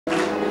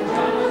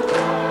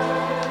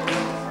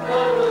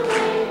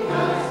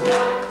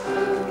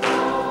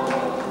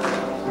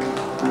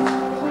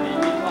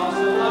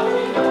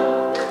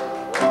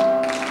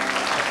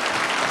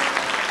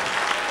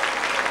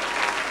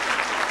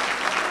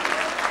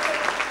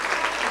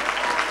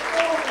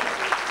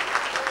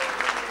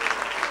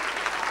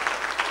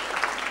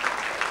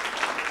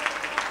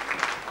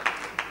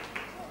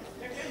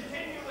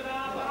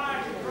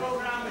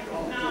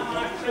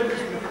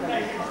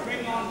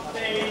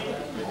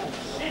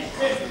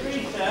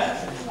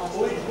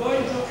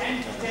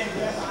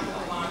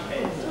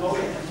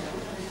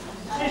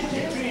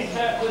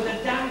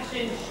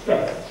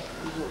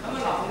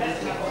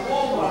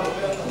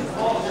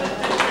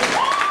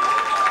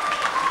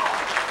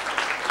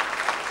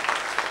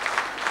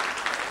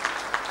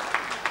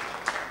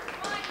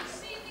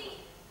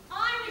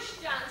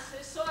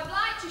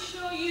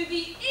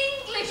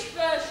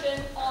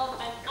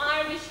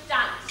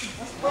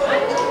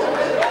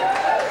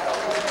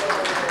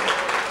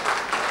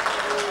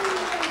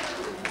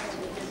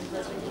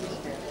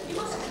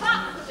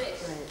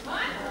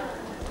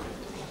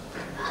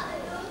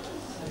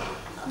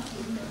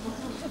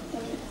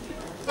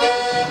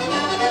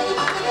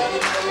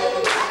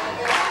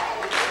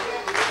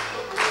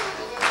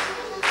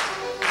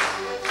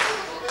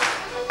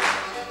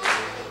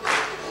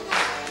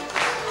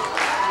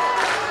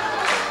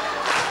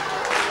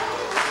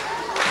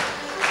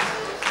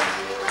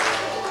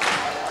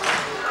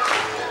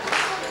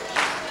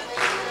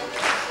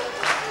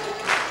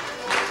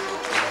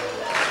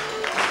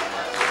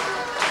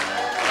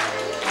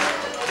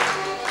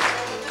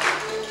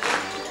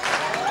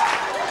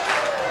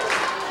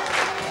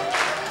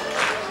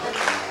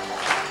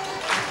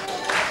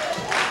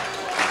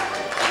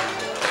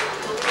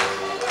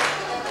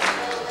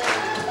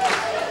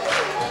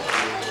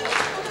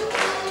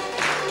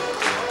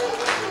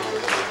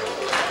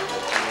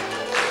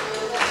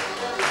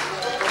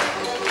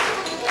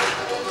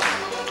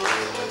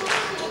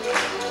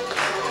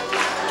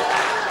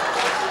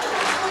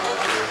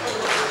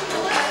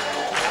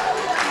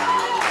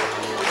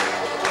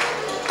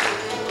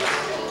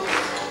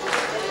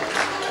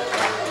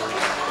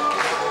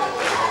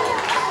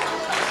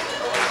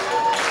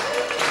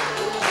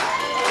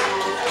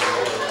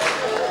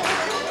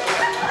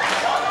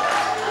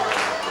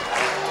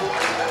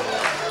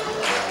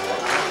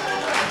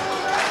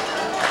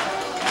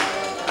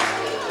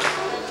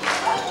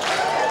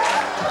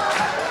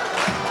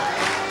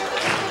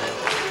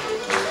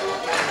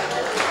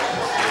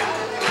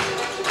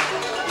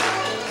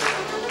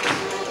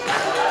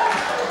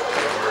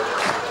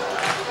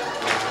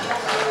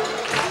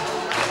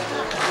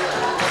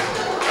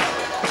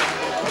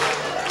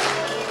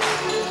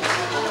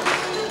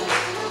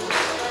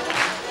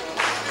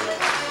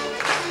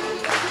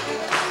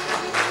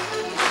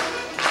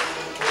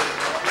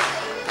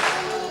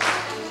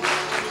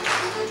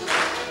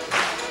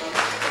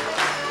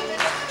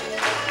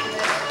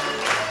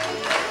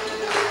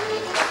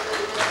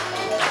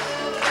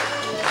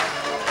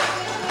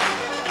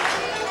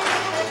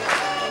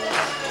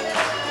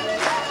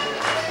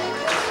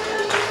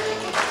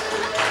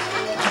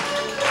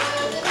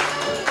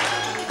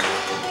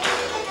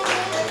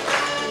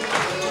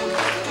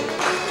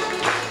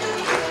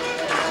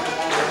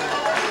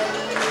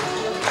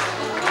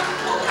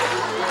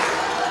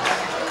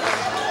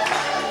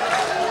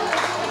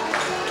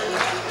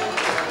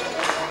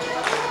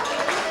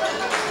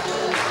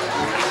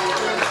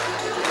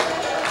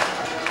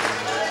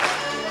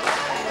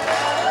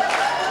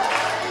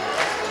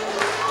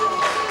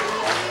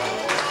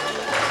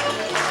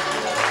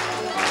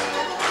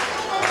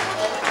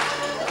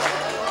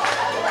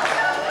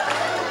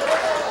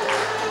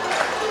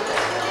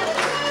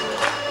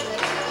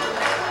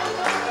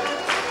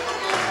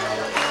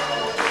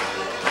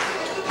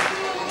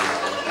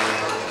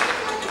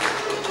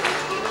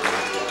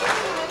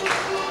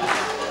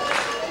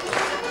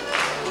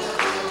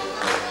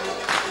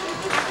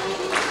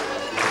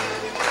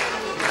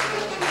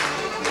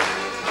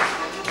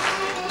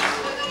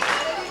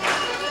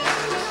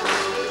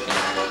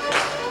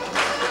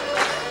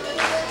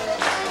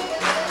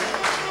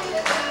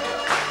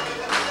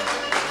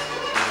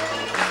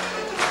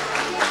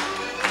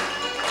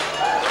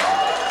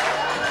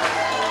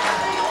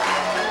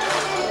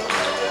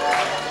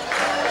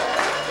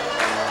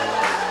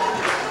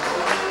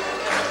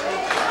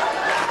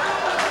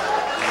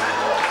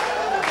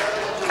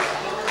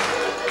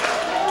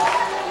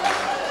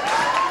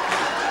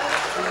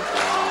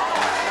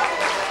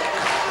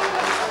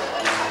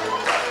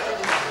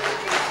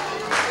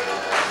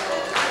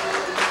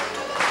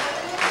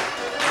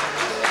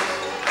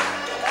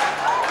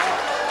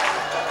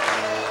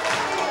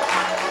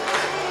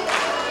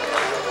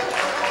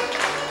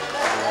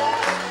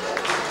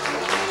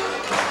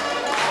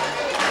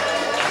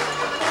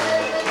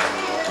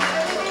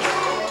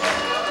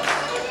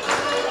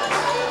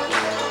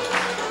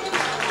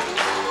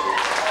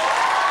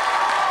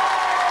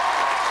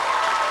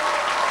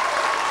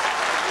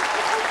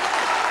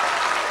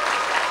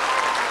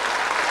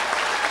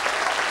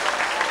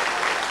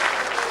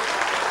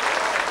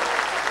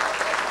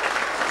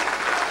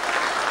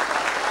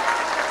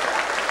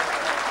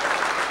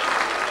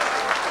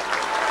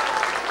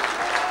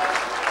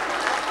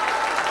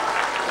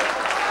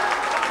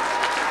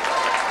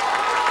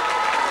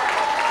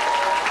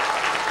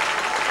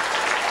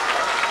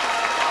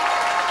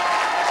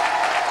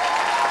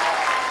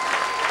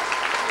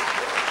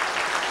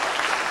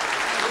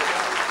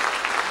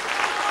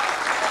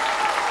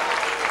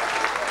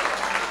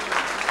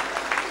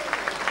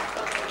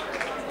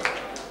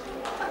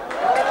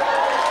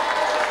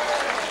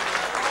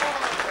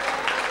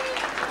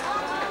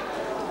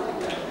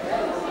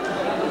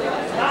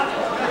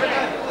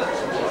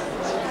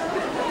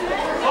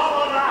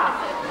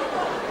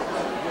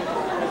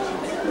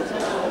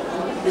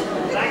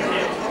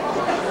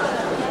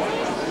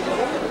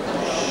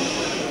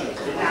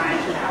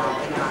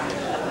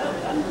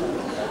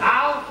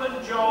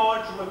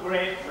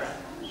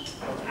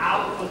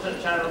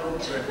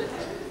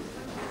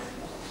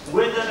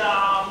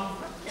arm,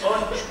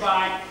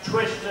 hunchback,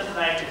 twisted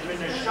legs,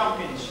 in a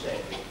shocking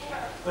state.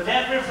 But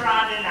every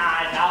Friday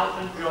night, Alf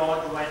and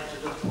George went to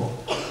the pub,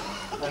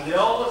 and they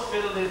always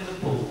filled in the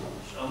pools.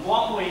 And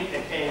one week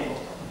they came up,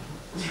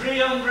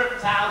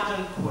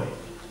 300,000 quid.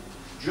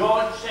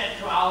 George said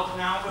to Alf,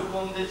 now we've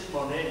won this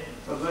money,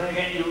 we're going to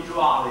get you to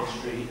Harley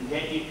Street and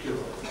get you cured.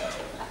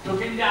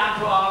 Took him down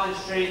to Harley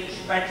Street, the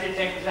specialist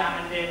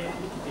examined him.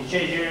 He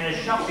said, you're in a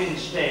shocking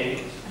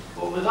state,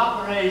 but with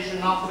operation,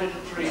 not with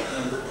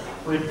treatment,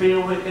 we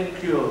feel we can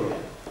cure you.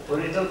 But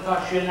it'll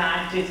cost you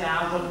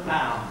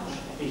 £90,000.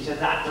 He said,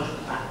 that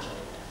doesn't matter.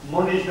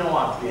 Money's no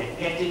object.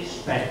 Get it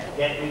spent.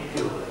 Get me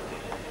cured.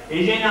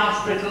 He's in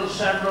hospital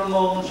several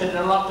months in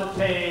a lot of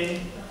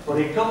pain, but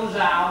he comes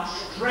out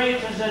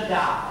straight as a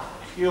dart,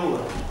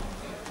 cured.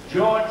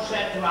 George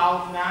said to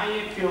Alf, now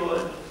you're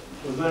cured,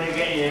 we're going to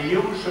get you a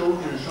new suit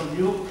and some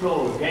new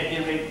clothes, get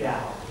you rigged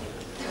out.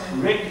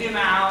 Rigged him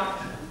out.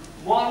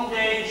 One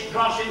day he's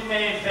crossing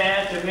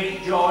Mayfair to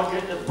meet George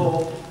at the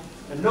pub.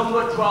 The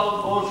number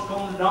 12 bus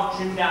comes, knocks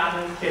him down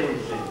and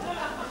kills him.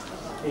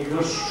 He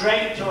goes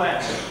straight to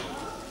heaven.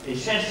 He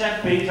says,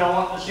 St. Peter, I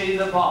want to see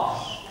the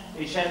boss.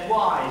 He said,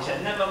 why? He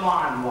said, never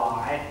mind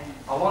why.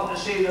 I want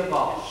to see the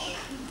boss.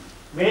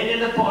 Made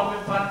an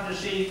appointment for him to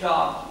see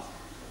God.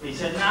 He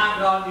said, now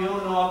God, you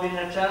know I've been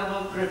a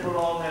terrible cripple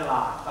all my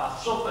life. I've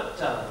suffered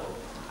terrible.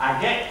 I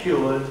get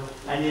cured,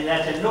 and you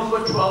let a number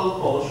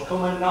 12 bus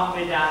come and knock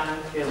me down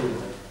and kill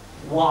me.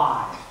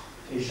 Why?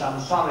 He said,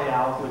 I'm sorry,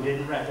 Alf, we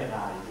didn't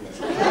recognise you.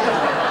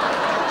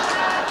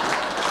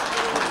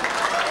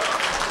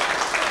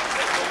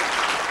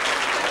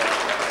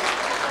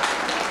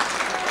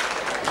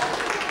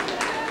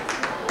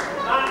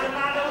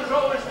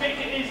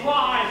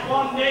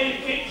 One day he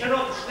kicked her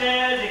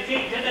upstairs, he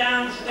kicked her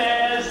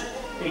downstairs,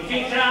 he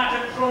kicked her out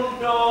the front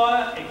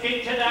door, he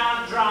kicked her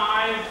down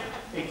drive,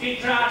 he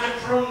kicked her out the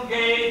front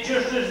gate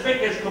just as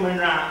Vicar's coming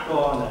round the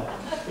corner.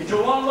 He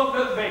took one look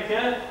at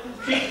Vicar,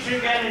 kicked her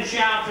again and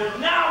shouted,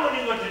 now will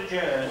you go to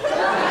church?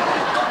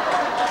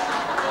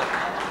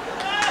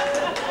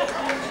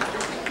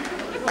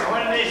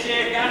 When they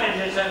say a garage,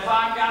 they said,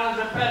 5 gallons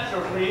of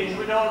petrol please,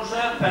 we don't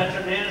serve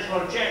petrol here,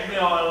 so check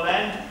the oil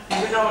then.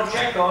 If we don't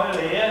check oil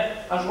here,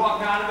 I said, what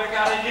kind of a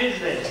garage is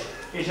this?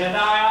 He said,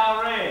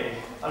 IRA.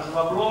 I said,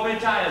 well, blow my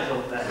tyres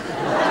up then.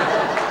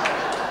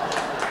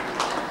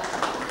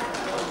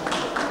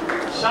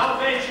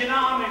 Salvation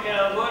Army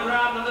girl going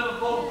around the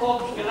Liverpool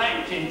pubs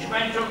collecting. She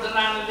went up the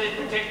land of this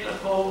particular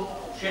pub.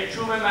 She said,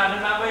 to me, madam,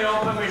 have I your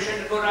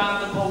permission to go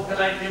around the pub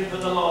collecting for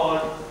the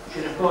Lord? She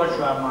said, of course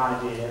you have, my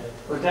dear.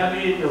 Whatever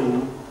you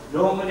do,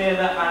 don't go near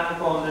that man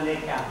who owns the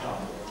cat on.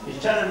 He's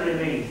terribly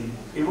mean.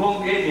 He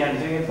won't give you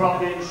anything, he'll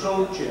probably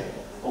insult you.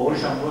 Oh, I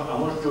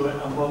must do it,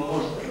 I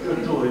must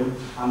do him.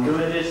 I'm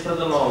doing this for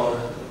the Lord.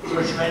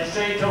 So she went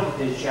straight over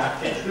to this chap,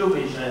 said, excuse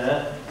me,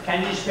 sir,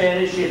 can you spare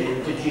a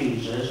shilling for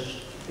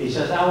Jesus? He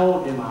says, how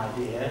old are you, my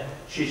dear?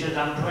 She says,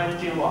 I'm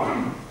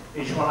 21.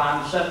 He says, well,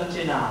 I'm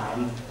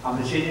 79.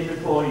 I've seen it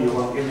before you,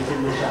 I'll give it to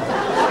myself.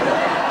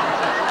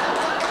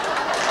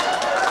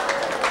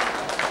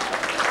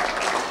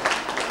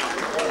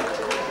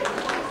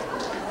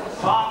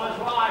 Farmer's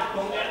wife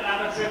come get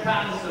another trip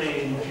hands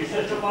clean. She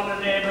said to one of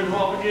the neighbours,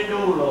 what would you do,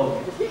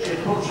 love? She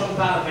put some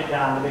paraffin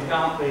down, we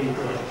can't beat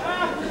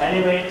it.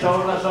 Anyway,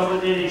 told us what we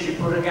did, she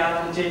put a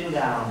gallon tin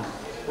down.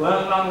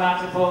 Weren't long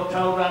after before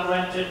told her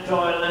went to the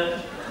toilet,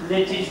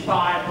 lit his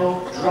pipe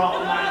up, dropped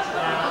the match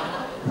down.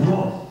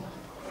 Whoa.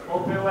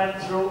 Up he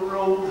went through the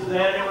roof,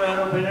 there he went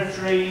up in a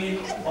tree,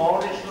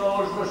 all his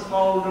clothes were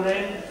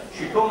smouldering.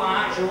 She come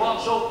out, she said,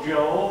 what's up,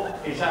 Joe?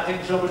 He said, I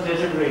think someone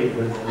disagreed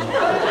with me.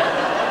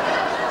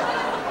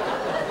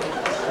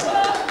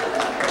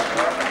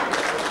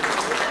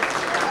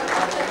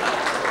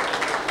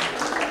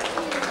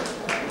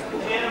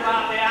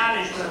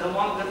 The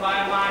one to buy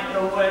a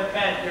microwave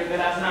bed, you could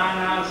have 9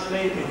 hours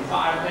sleep in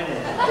 5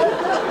 minutes.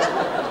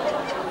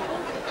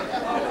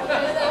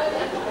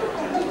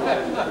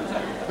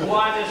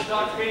 Why the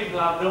Scotch people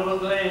have double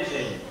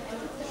glazing?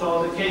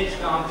 So the kids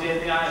can't hear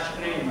the ice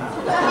cream out.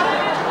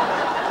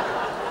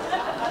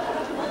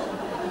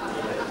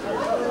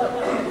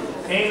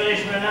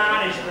 Englishman,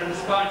 Irishman,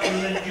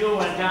 Scotchman and Jew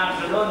went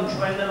out to lunch.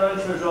 When the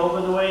lunch was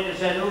over, the waiter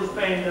said, who's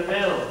paying the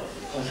bill?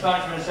 The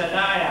Scotchman said,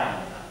 I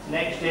am.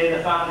 Next day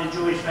they found the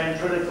Jewish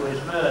ventriloquist was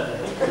murdered.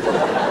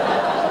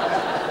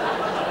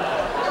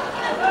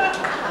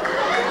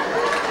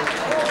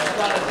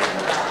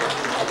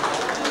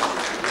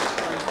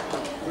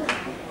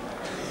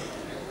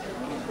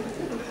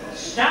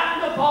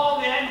 Stand up all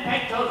the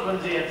henpecked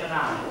husbands here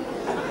tonight.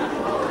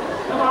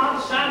 Come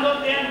on, stand up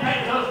the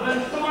henpecked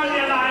husbands. Come on,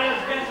 you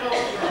liars, get up.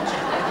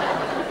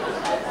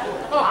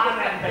 I'm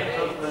henpecked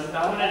husband.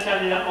 I'm going to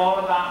tell you all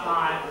about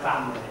my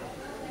family.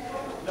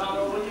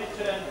 Donna, will you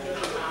turn to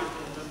the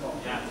mountains above?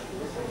 Yeah.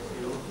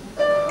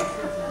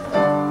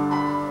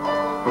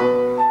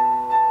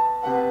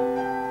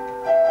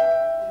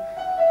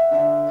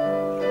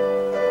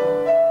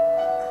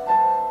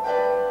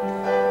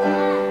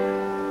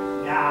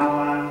 Now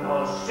I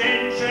must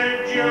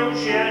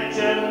introduce you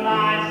to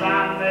my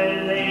family.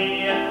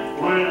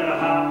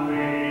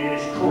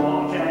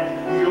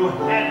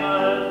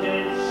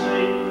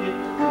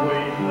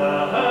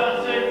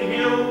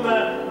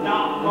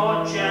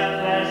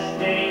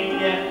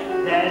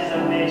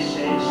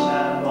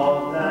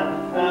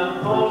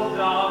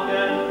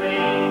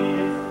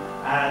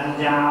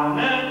 down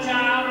at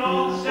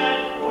Arrow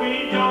said,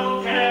 we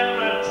don't care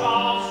a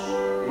toss.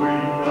 We've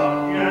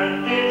not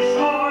yet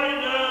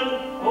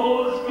decided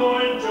who's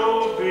going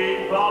to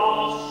be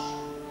boss.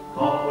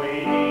 But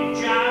we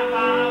each have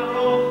our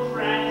own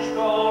friends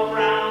go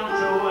round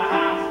to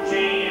have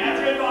tea.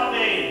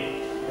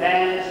 Everybody,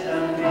 there's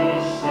the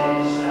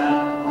missus,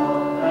 her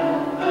mother,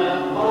 the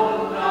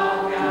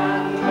bulldog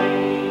and me.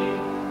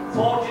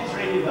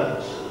 43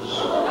 verses.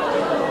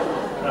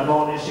 I'm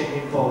only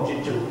singing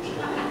 42.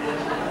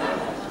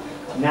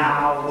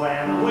 Now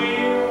when we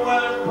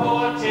were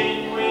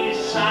courting, we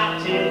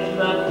sat in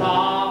the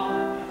park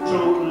to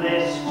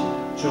listen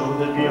to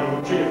the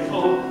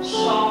beautiful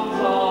songs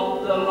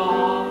of the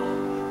lark.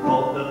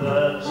 But the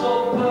birds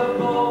up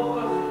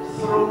above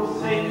threw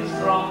things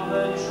from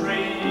the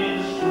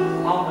trees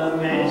on the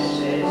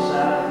missus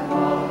and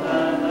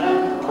mother.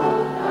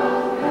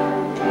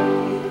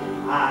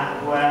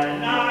 And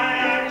when I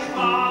asked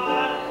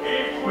Father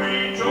if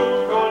we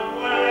two could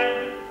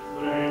wed,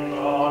 bring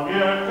on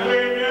your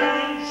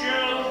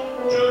credentials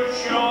to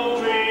show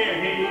me,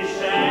 he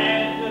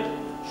said.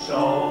 So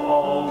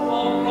all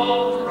full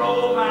of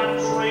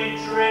romance we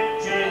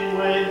tripped in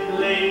with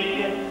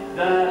glee,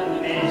 the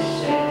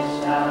missus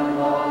and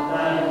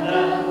mother.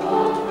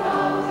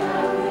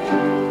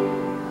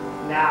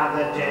 Now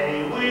the day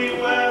we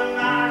were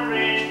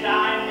married I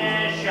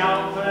ne'er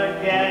shall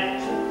forget,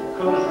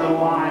 'cause the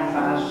wife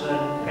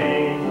hasn't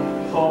paid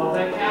for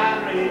the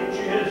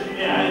carriages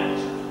yet.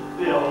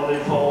 The only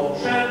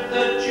folks at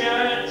the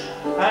church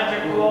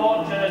at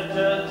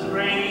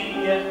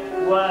 2:45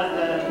 were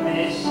the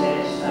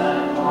missus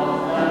and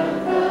mother.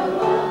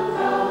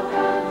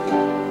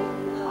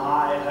 I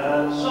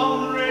heard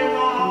some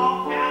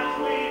remark as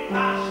we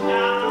passed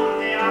down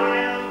the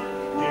aisle,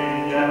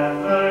 did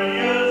ever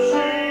you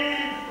see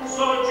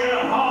such a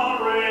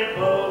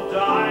horrible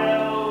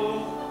dial?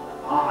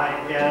 I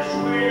guess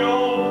we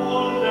all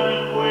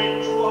wondered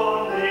which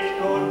one it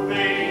could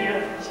be,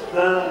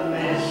 the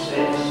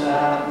missus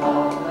and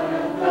mother,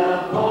 the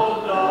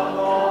bulldog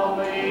or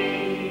me.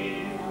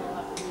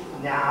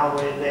 Now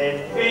we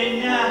live in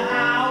a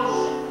house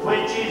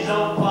which is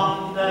up on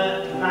the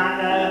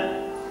manor.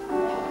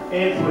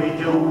 If we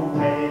do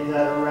pay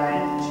the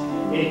rent,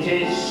 it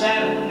is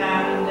 7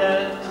 and a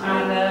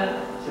tanner.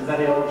 It's a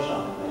very old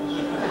song, this.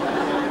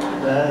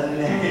 The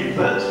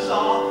neighbours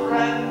are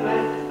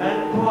friendly and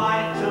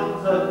quite to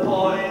the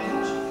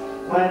point.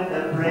 When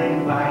they bring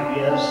back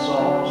your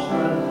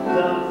saucepan,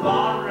 they'll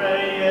borrow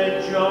your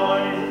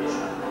joint.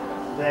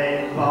 They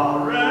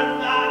borrowed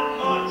that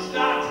much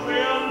that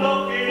we're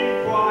looking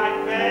quite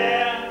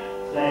bare.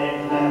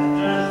 They've left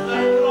us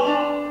the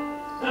clock,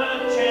 the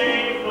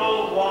table,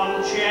 one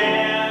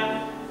chair,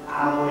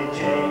 and we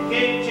take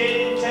it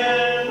in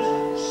turns,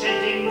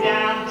 sitting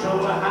down to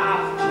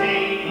have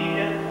tea.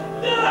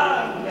 The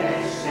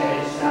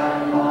missus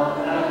and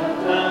mother,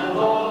 the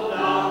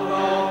bulldog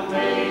on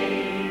me.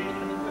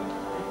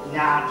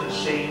 Now to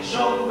see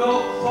some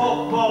good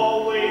football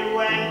we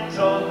went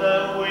the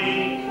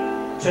week,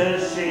 to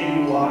see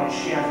what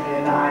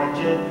Sheffield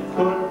United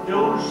could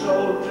do, so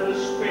to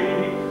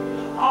speak.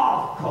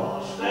 Of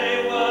course they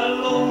were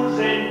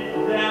losing,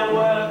 there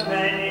were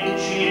many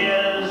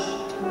cheers,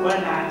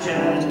 when I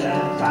turned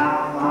and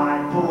found my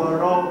poor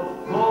old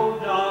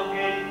bulldog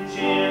in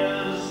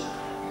tears.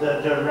 The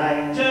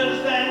directors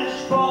then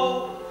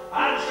spoke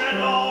and said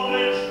all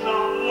is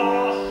not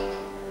lost.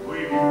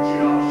 We've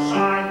just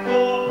signed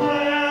 4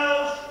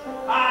 players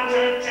at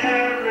a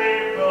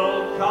terrible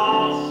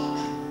cost.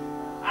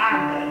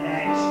 And the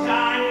next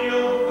time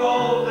you go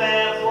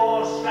there for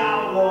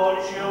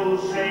stalwarts you'll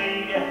see,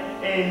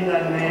 in the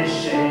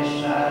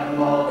missus and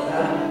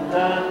mother,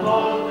 the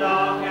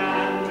bulldog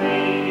and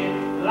me.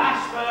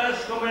 Last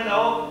verse coming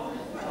up.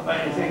 I bet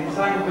you think,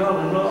 thank God,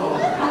 no.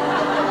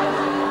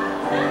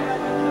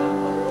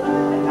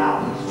 Now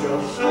it's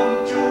just some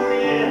 2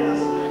 years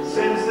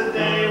since the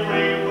day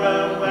we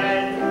were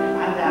wed,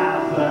 and our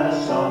first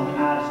son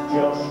has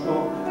just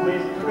come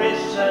with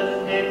Chris and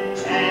him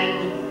Ted.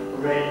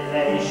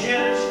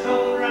 Relations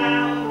come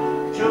round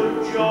to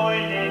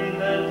join in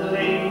the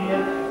glee,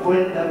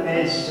 with the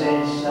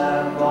missus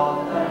and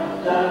mother,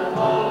 the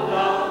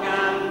bulldog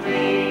and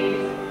me.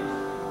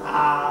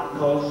 Our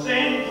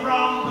cousin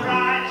from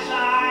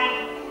Brightside,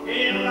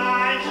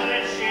 Eliza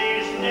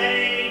she's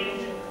named,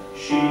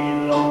 she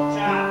looked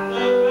at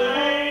the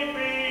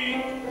baby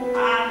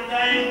and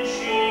then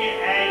she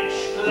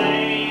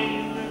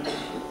exclaimed,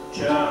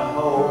 to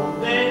whom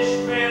this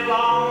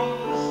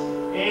belongs,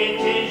 it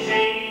is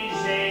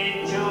easy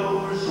to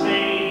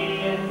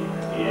see,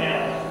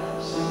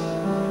 yes,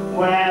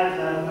 where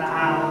the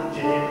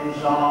mountains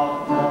of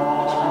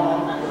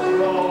Mourne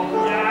roll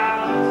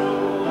down to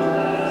the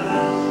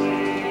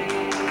sea.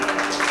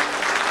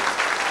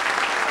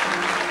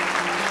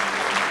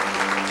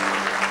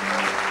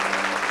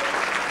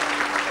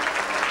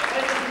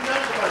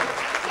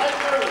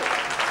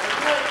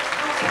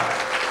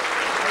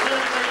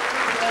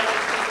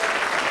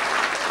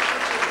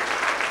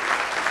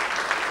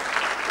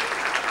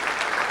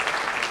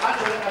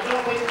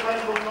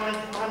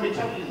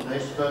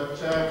 this,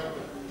 but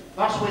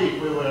last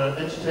week we were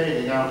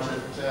entertaining out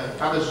at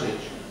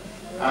Palassage,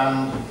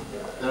 and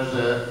there's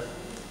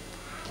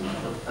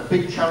a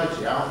big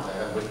charity out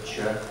there which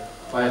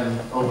Glenn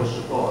always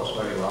supports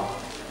very well.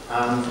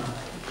 And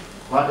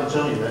I'd like to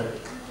tell you that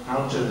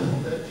out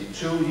of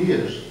 32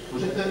 years,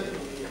 was it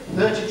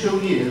 32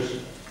 years,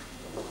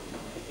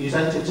 he's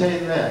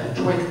entertained there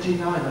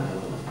 29 of them.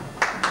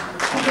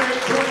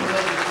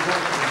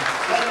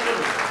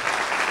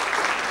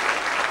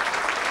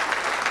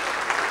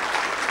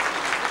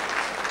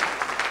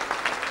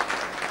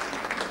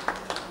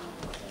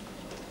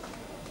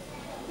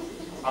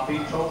 I've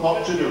been told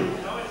what to do.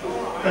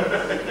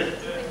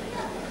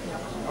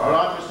 All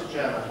right, Mr.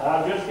 Chairman.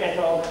 I'll just get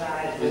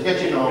organised. It's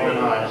getting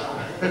organised.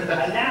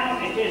 And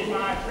now it is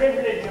my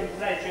privilege and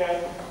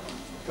pleasure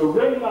to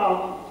bring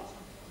on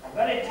a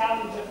very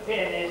talented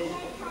pianist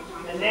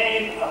in the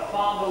name of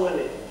Father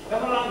Williams.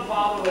 Come along,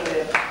 Father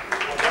Williams. A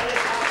very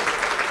talented...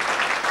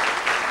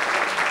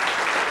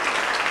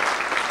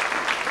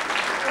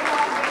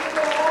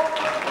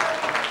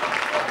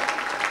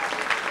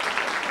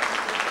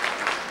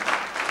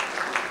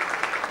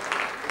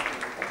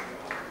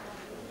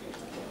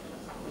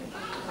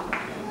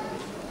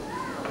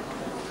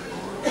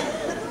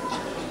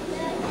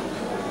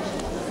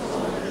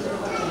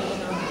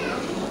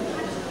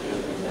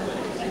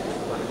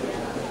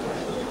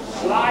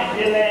 Slight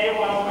delay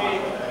while we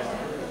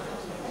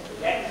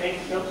get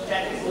things up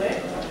technically.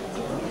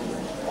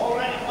 All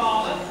ready,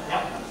 Father?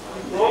 Yep.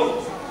 Good.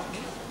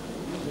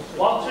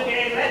 Once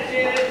again, let's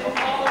hear it for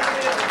Father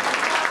Williams.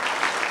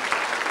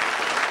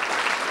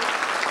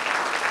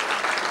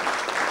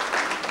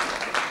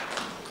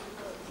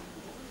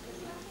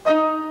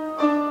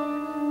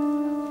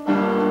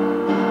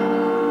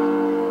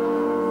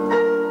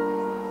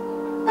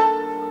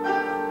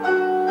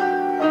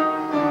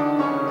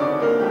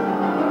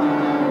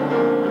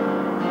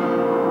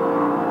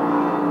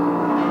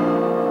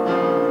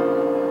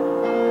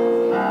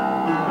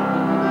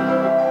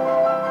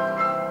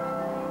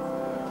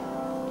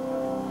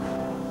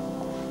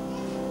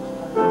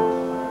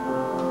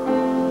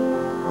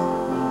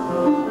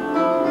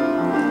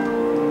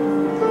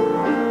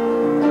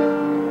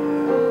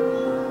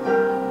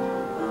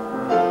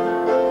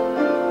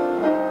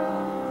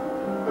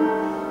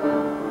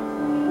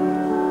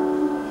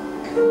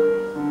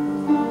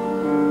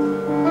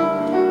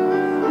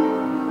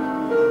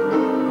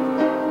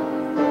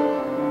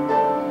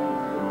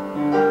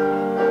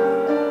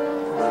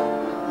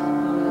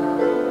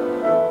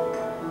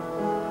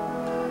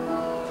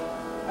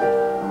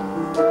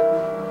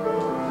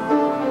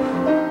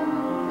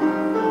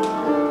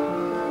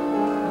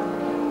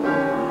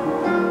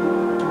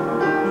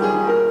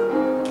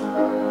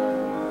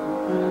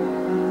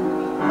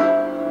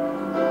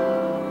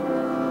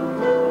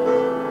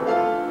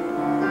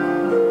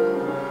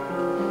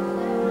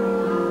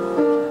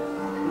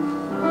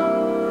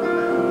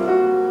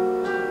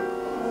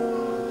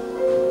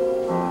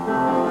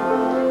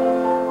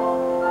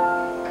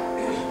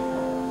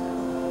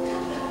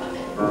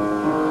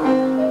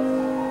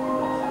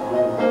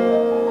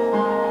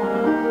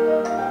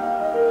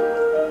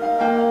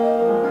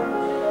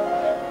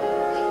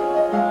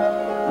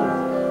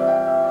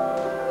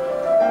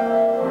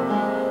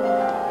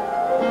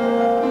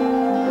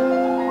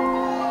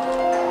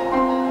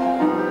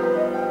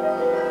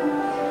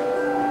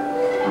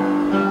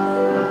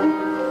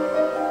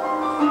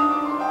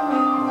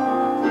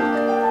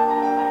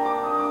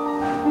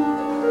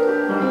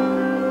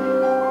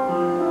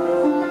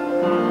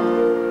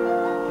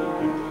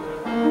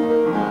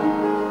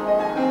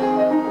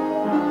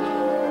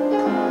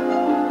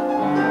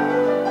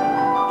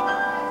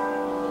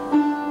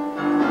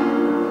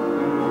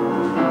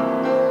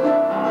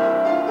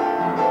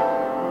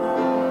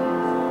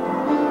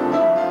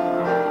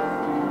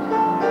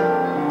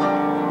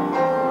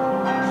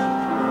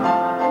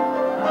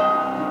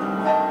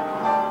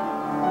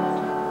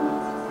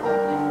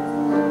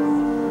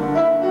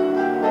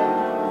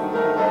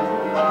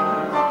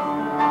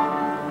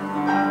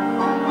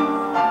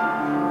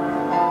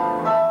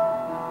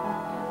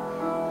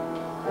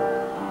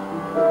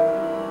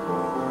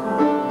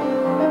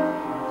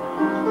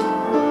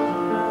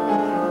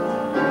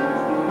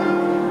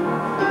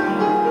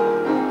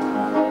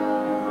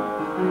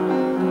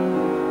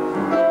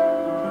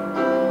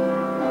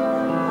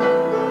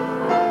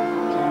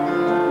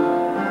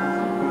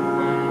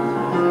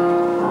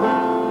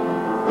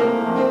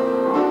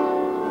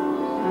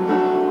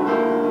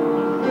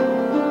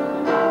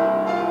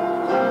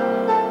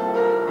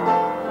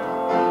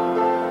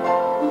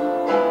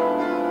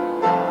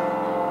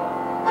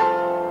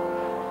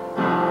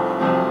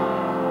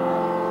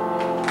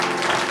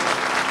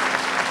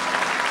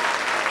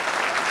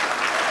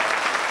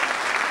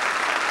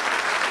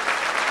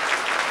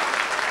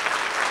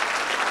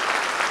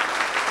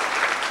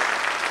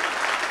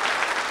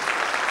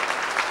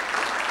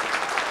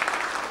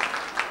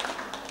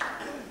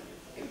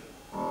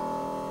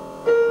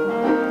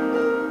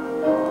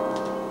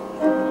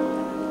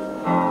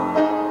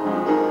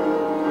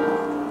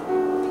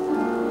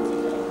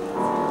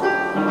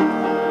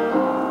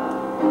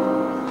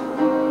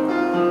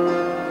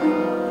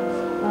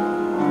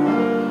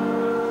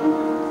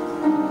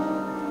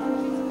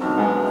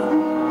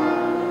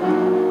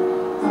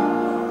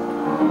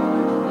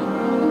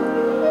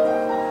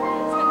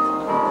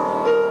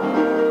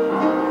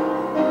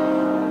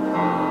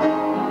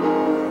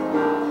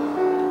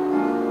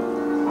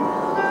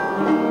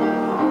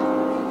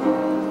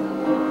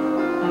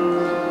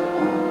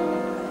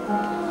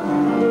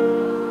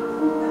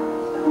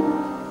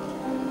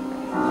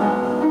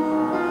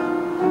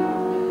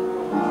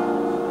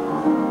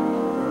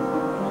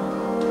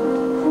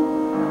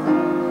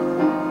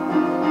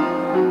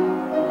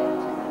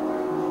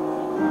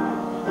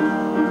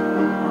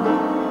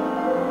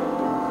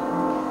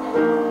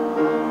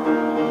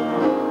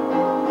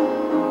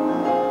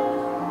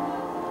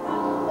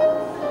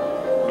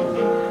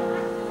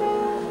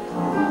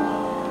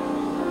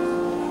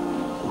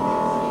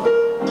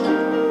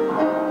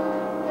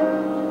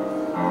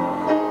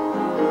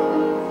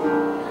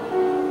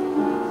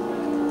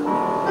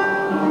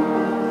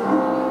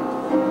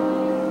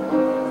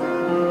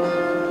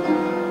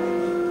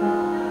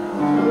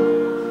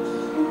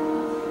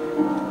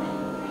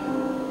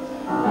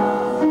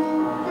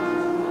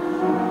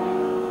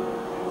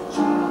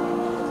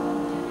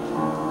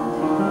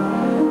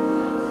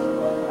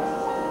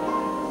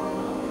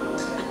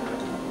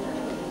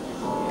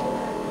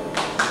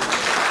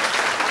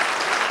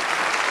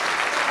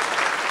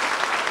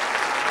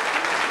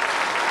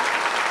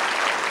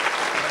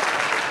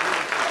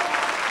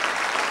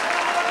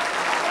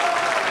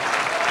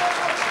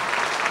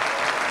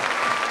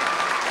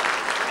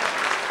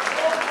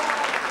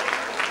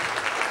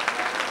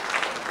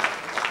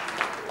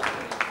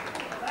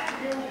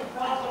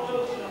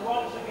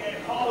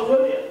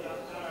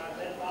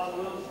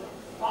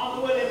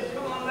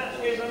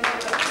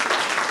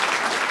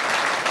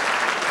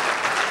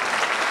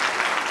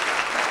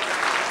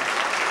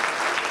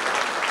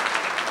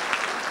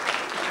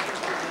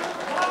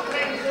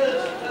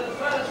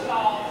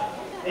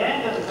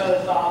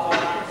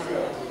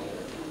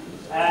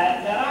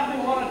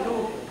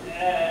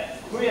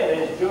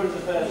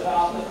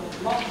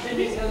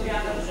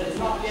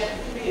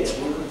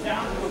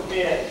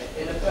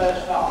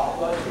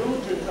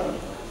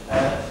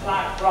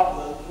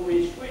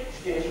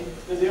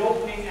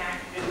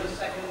 act in the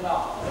second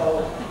half. So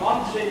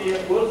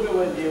Monsignor will be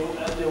with you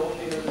at the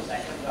opening of the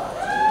second half.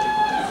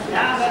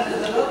 Now then,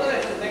 there's another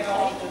little thing I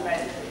want to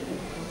mention.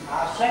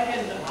 Our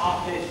second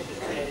artist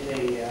in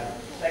the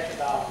second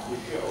half of the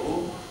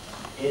show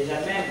is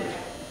a memory.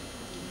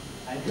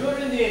 And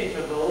during the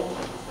interval,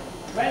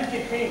 20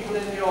 people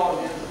in the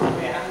audience will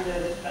be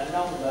handed a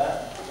number,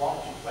 1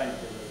 to 20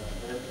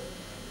 remember,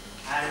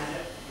 and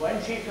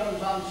when she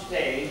comes on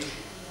stage,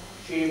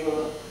 she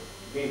will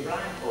be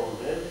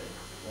blindfolded,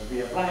 there'll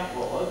be a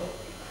blackboard,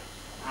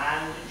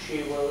 and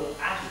she will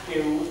ask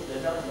you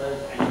the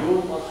numbers and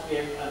you must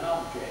give an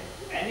object.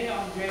 Any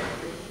object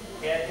you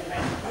care to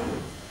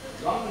mention,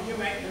 as long as you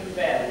make them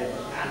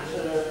variable,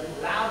 answer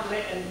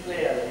loudly and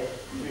clearly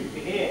so we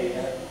can hear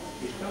you.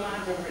 She's come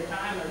out of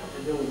retirement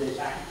to do this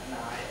act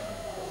tonight.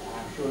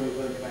 I'm sure you're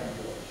going to enjoy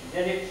it. She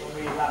did it for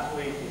me last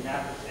week in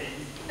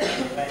Aberdeen.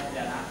 It went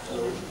an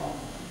absolute pop.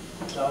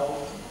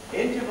 So,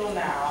 interval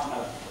now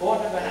of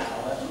quarter of an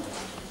hour,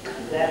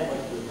 and then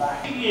we'll be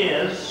back.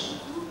 Years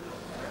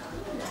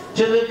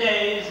to the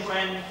days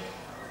when,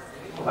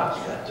 oh, that's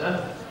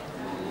better,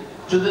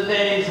 to the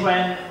days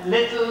when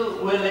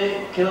little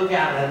Willie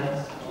Kilgarren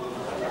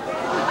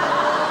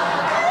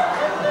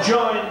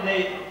joined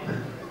the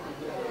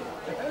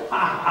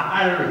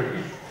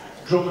Irish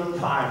drum and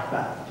fife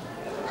band.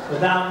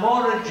 Without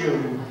more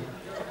ado,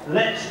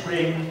 let's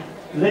bring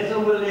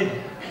little Willie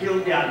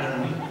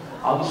Kilgarren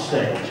on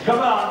stage. Come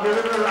on, give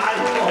him a round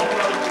of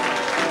applause.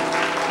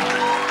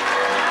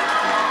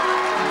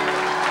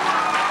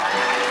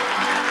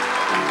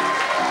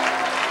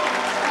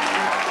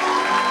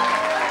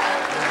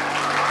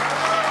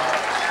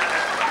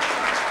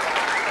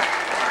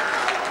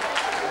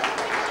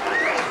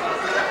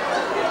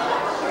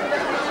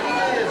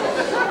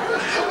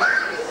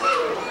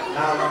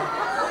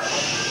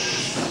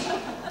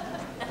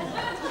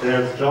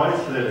 There's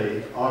Joyce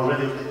Lilly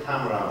already with the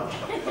camera on.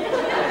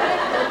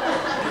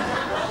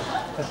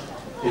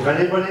 If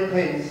anybody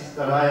thinks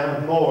that I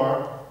have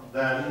more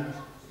than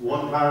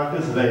one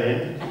Paracus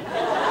vein,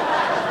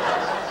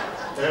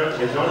 there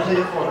it is. You want to take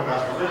a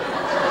photograph of it?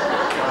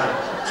 Right.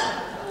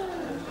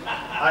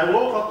 I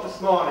woke up this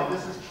morning,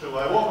 this is true,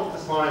 I woke up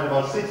this morning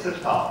about 6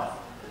 o'clock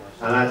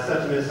and I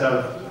said to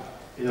myself,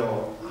 you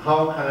know,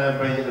 how can I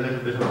bring a little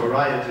bit of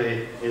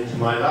variety into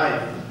my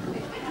life?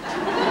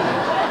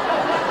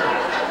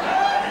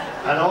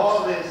 And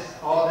all this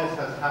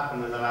has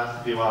happened in the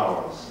last few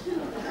hours.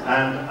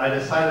 And I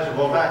decided to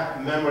go back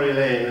memory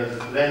lane, as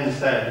Len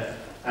said,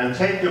 and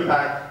take you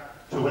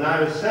back to when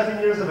I was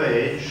 7 years of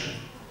age,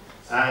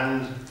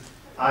 and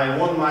I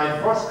won my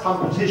first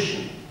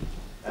competition,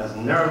 as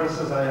nervous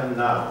as I am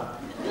now.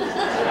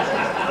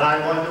 And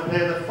I'm going to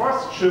play the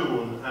first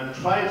tune and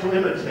try to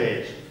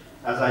imitate,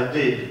 as I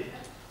did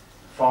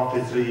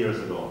 43 years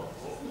ago.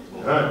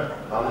 Good.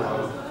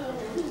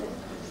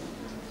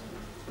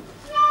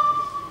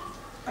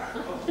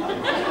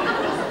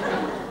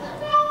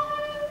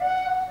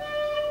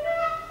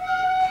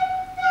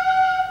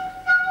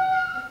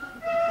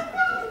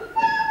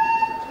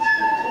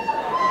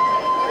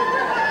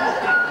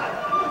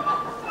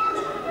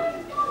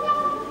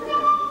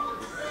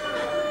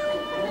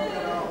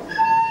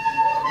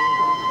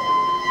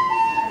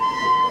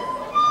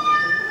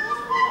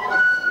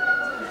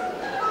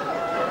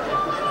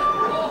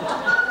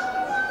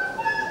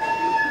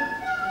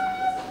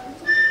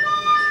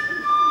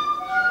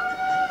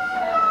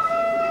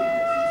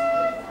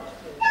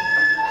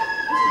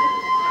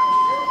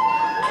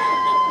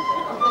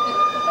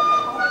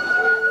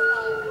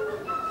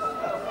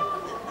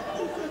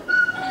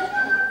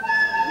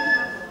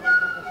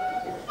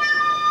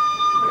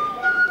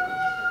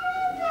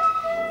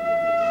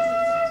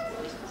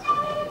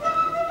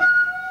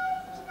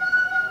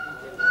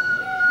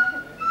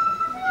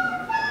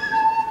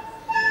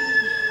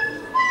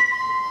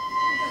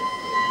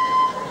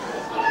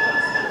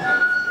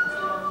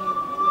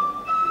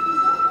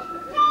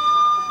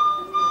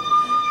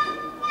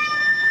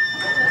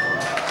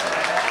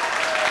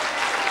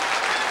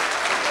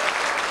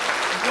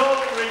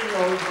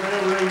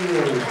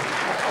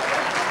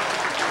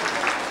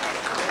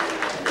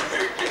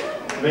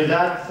 My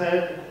dad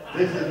said,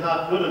 this is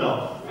not good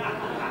enough.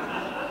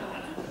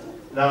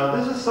 Now,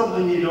 this is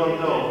something you don't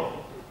know.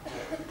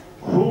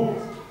 Who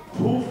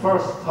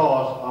first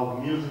thought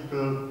of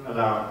musical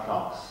alarm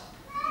clocks?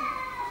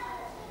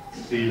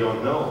 So you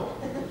don't know.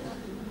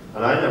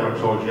 And I never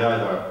told you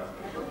either.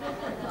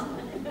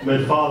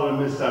 My father and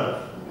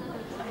myself.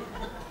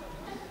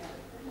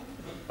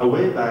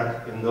 Way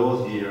back in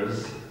those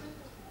years,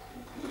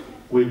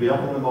 we'd be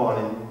up in the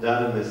morning,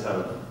 Dad and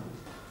myself,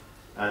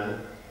 and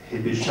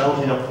he'd be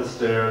shouting up the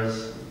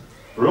stairs,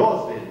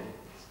 Rosie,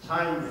 it's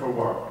time for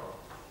work.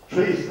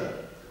 Teresa,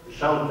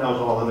 shouting out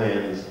all the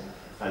names,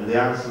 and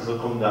the answers would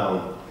come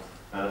down.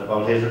 And at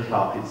about 8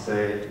 o'clock he'd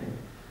say,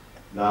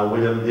 now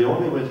William, the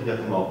only way to get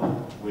them up,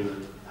 we'll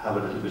have a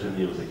little bit of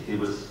music. He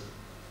was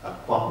a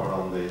whopper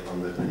on the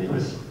penny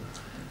whistle.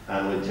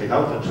 And we'd take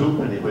out the 2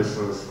 penny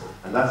whistles,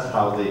 and that's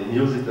how the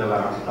music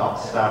alarm clock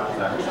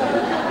started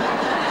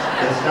actually.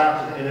 It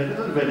started in a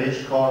little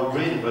village called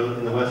Greenville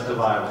in the west of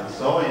Ireland.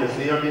 So you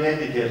see, you're being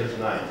educated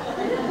tonight.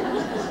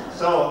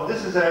 So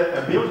this is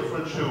a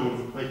beautiful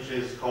tune which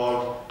is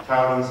called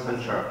Hallam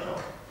Clergy.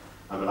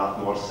 I'm a lot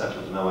more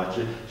settled now,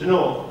 actually. Do you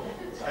know,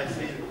 I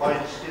feel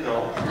quite, you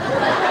know.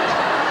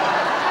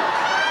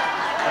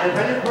 And if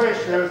any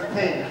parishioners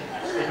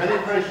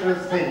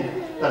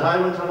think that I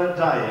went on a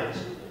diet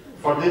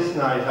for this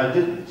night, I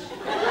didn't.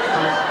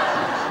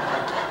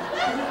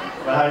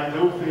 But I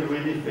do feel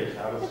really fit,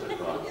 honest to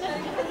God.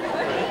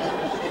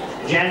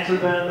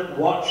 Gentlemen,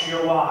 watch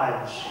your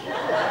wives.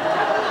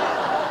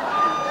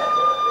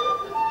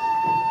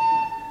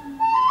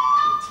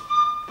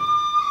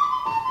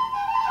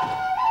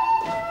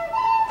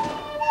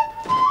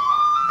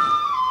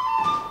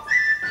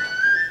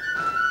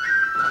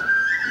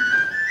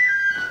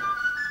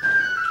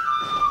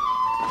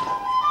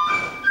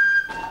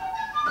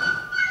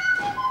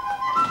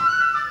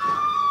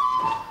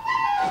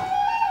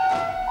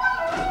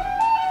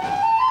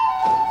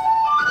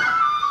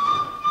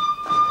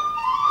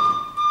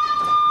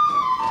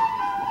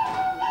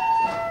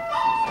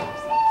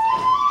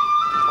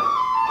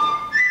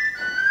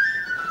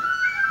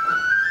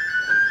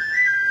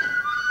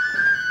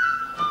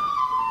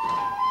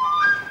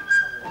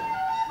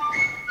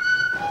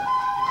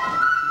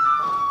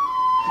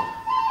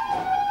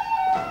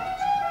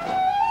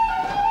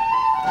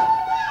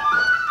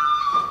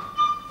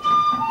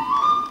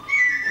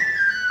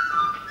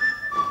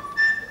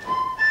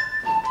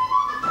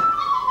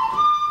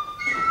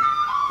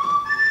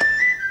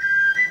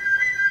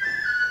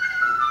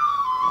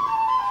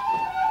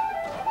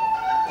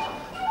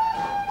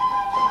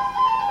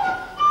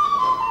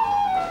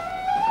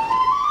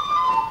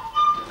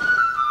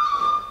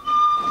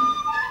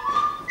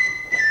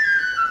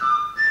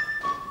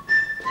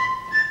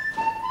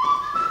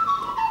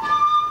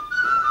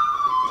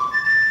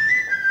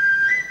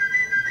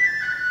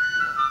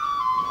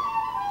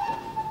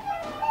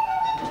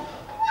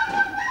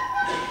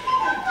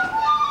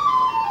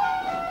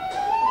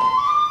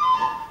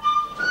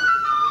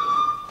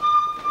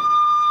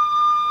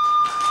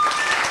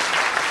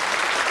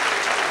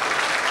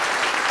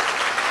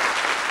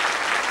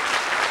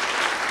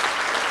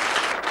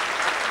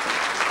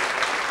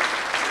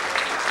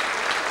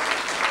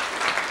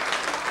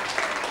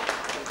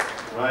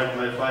 Right,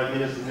 my 5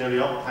 minutes is nearly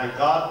up, thank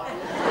God.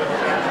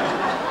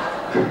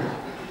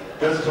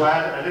 Just to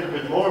add a little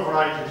bit more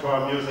variety to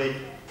our music,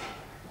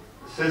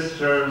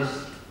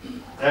 sisters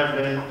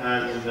Evelyn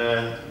and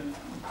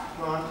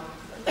come on,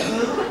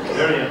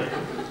 Miriam.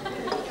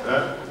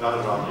 Got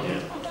it wrong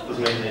again.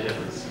 Doesn't make any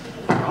difference.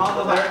 On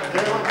the back.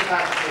 They're on the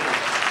back stage.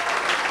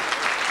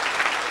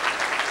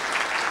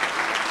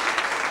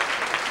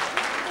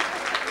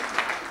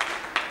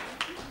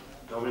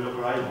 Don't we look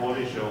right?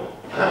 Holy show.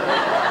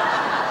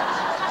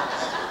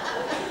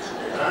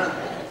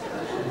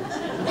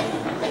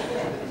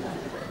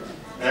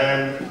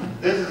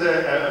 This is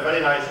a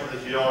very nice one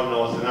that you all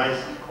know. It's a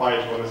nice,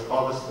 quiet one. It's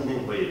called the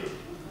Spinning Wheel.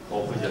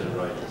 Hope we did it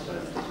right this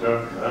time.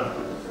 Sure.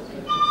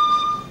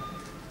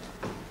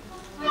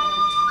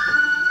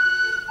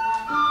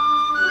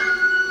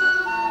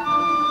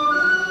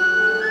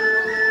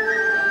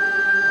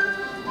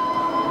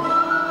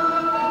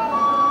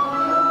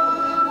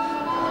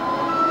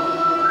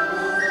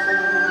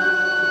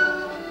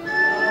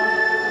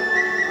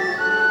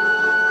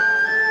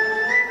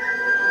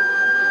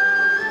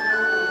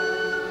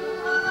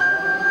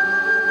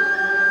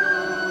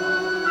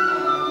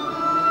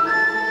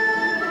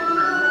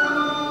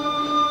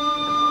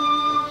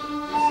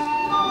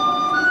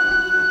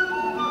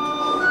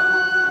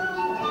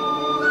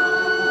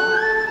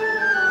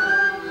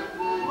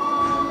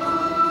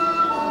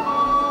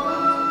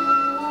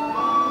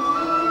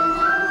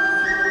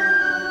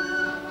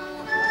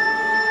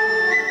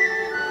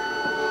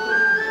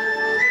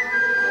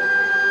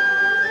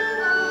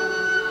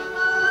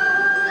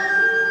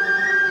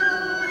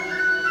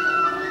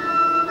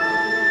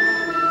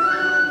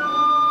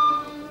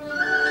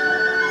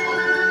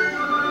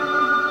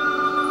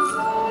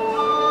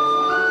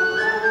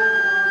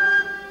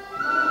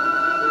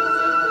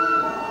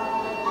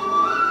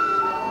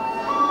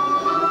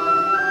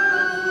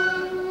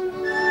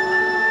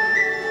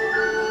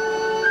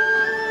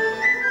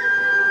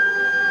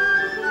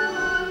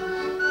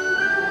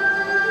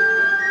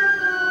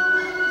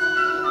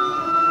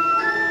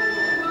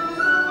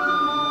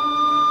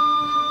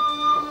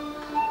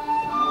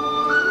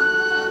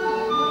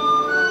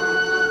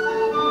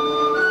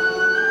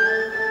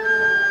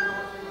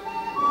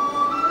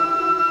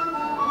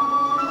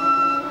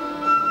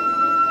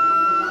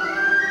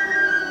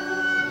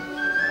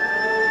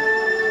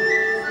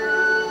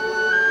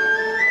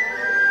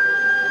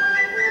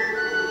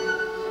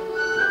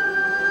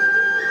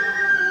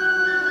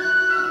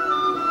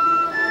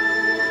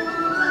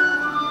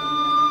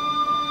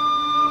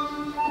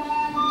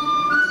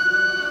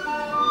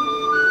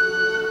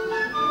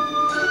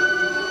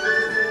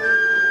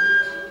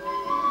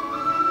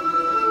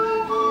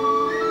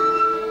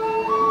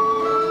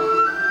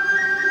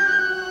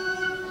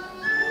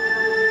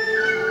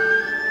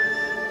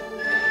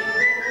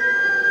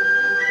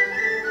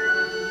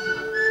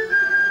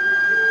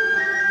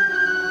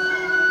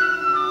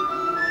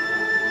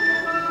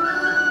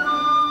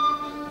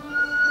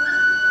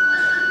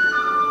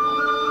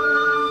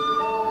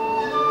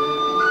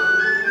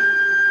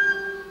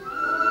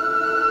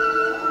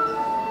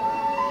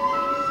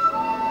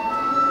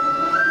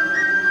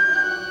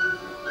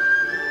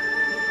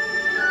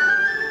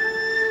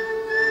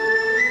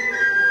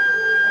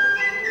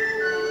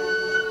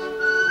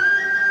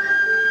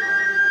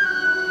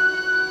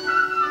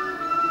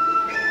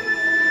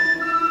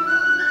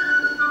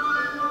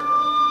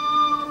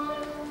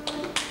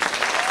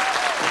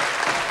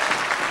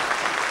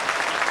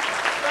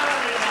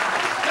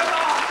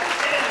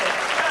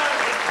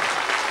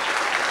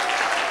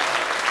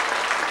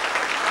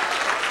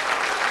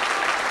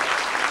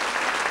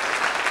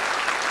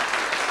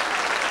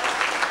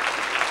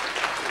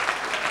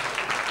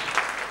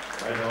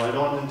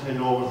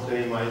 intend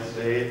overstaying my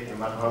stay, no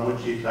matter how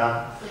much you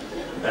clap.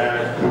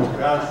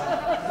 Because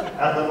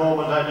at the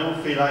moment I do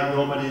feel like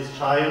nobody's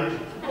child.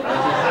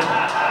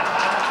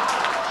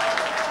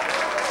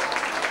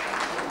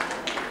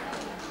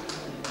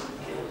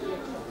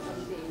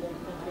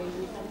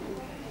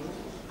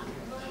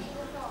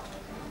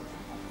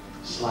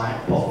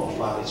 Slight pause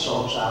while it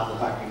sorts out the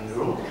backing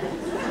group.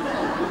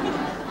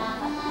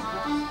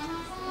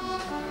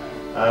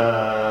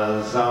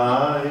 As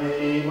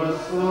I was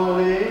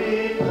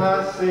slowly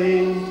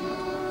passing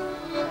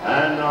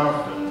an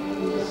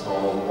orphan's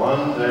home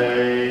one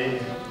day,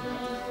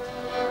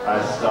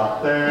 I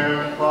stopped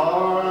there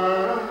for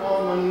a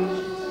moment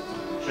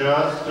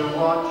just to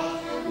watch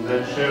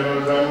the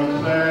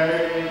children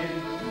play.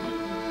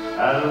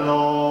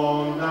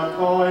 Alone a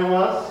boy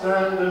was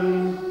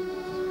standing,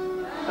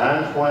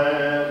 and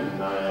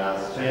when I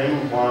asked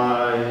him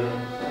why,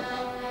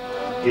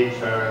 he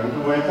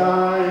turned with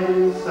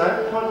eyes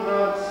I could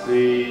not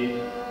see,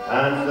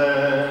 and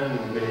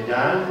then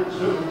began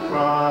to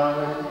cry.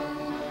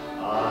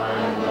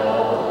 I'm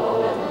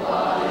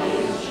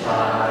nobody's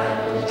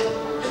child,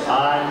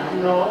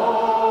 I'm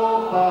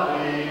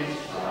nobody's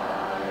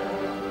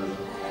child.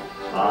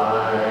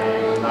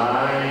 I'm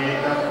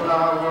like a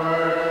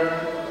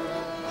flower,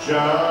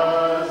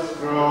 just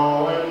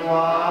growing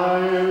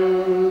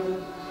wild.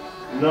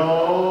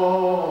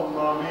 No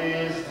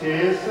mommy's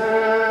kisses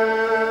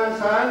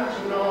and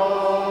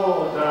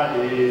no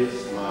daddy's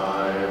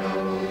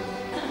smile.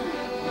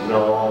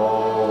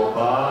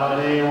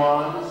 Nobody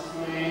wants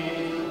me,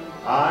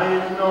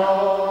 I'm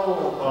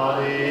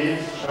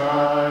nobody's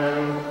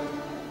child.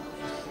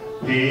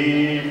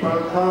 People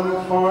come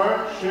for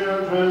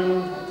children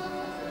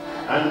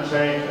and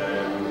take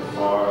them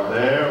for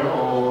their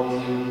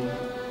own.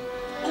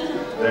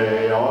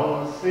 They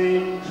all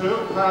seem to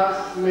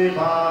pass me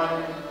by,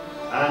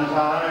 and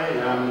I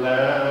am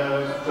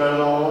left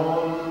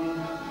alone.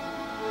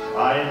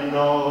 I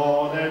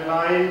know they'd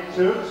like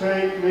to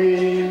take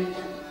me,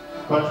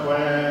 but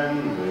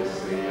when they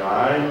see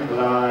I'm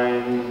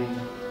blind,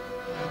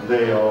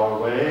 they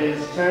always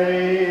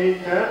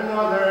take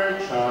another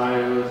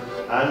child,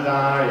 and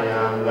I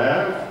am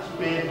left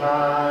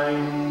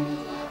behind.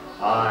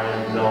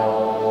 I'm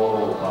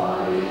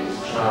nobody's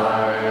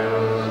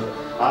child,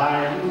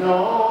 I'm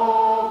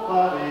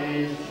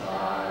nobody's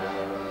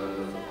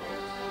child.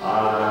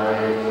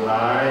 I'm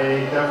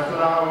like a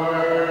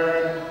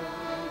flower,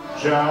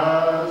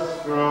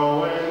 just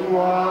growing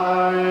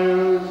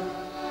wild.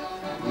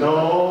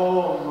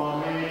 No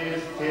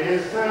mommy's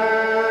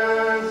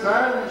kisses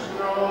and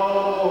no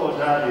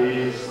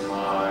daddy's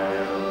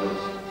smile.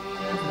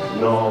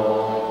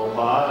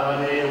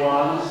 Nobody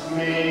wants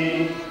me,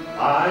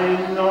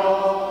 I'm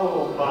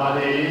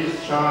nobody's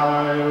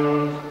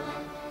child.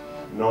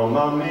 No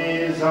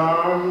mommy's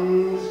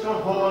arms to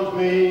hold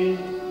me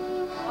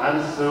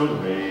and soothe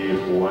me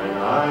when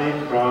I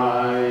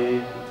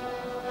cry.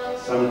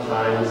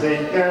 Sometimes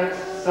it gets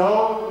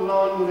so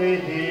lonely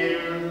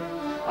here,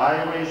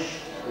 I wish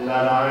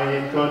that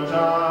I could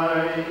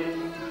die.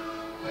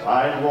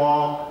 I'd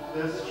walk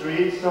the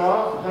streets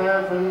of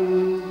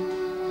heaven,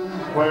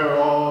 where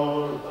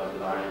all the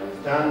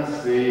blind can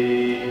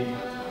see,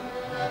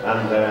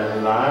 and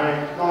then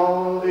like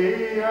all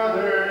the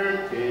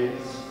other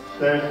kids,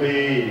 there'd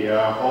be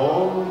a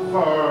home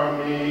for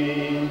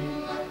me.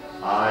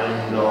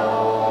 I'm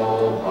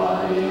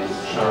nobody's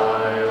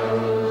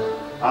child,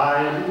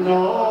 I'm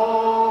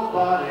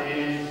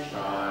nobody's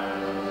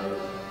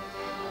child.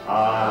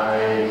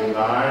 I'm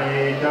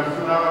like a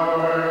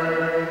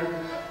flower,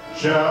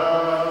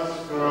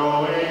 just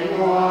growing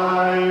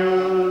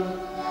wild.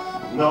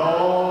 No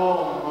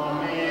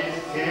mommy's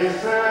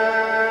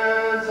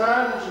kisses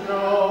and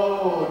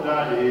no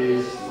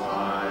daddy's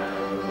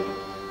smile.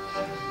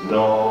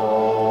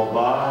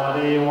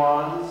 Nobody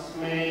wants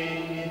me,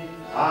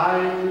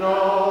 I'm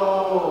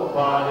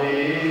nobody's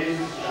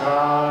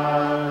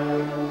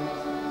child.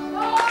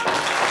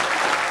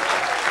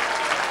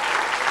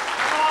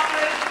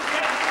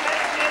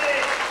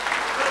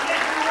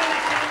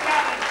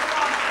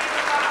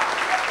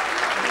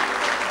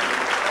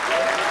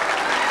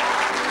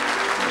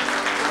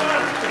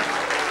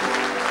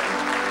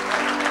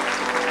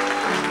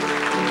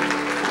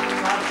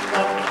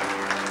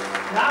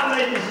 Now,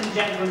 ladies and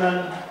gentlemen,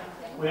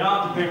 we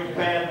are to be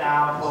prepared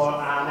now for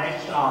our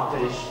next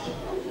artist.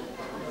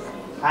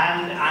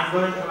 And I'm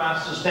going to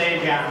ask the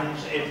stage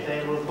hands if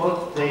they will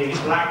put the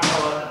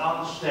blackboard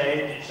on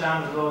stage. It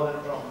sounds as though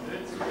they've dropped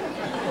it.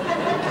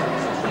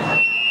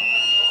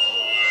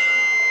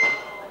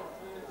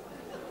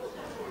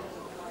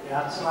 You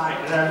had slight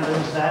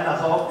remnants then. I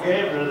thought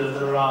Gabriel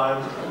had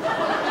arrived.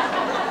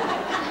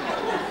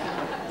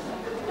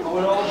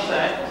 We're all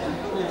set.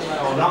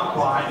 No, not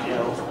quite,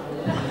 Joe.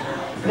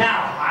 Now,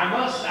 I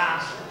must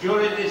ask,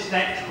 during this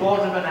next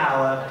quarter of an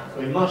hour,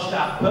 we must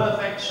have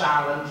perfect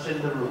silence in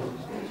the room,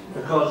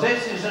 because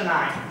this is a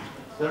night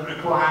that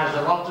requires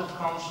a lot of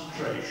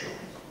concentration.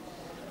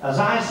 As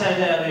I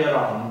said earlier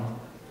on,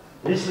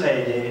 this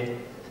lady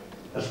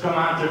has come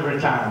out of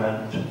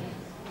retirement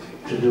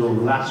to do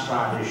last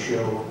Friday's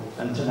show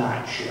and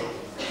tonight's show.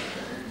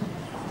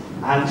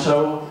 And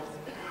so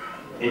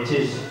it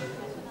is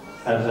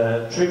as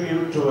a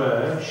tribute to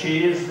her.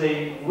 She is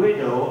the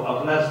widow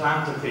of Les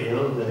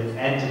Manterfield, the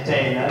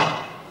entertainer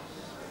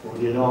who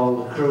did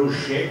all the cruise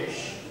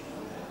ships.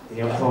 He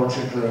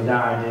unfortunately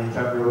died in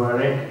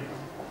February,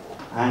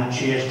 and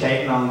she has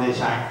taken on this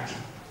act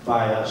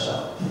by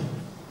herself.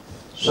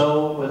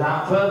 So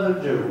without further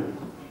ado,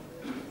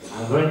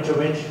 I'm going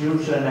to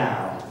introduce her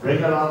now, bring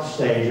her on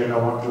stage, and I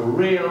want a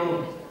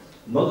real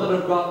Mother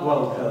of God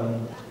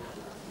welcome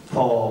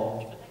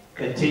for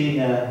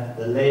Katina,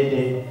 the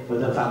lady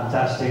with a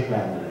fantastic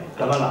memory.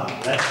 Come along,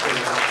 let's do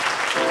it.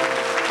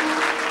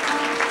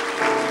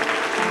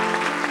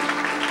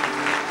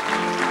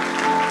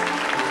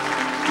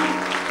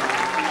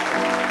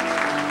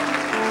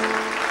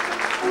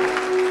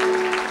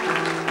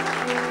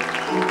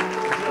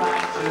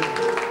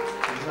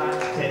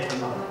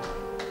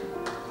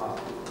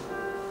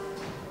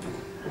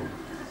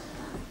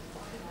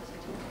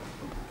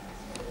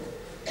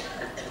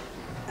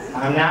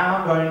 I'm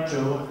now going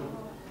to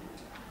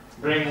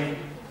bring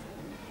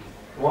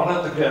one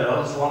of the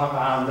girls, one of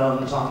our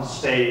nuns, on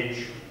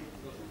stage,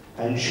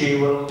 and she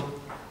will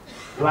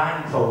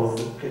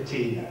blindfold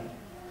Katina.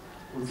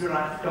 Would you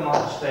like to come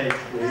on stage,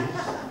 please?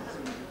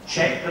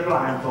 Check the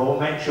blindfold,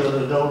 make sure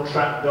there's no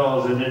trap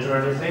doors in it or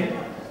anything.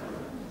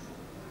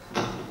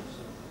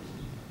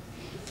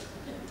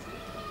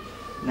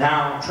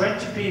 Now,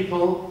 20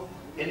 people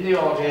in the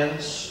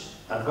audience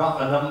have got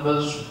the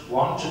numbers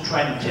 1 to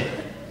 20.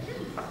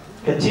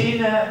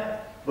 Katina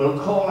will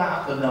call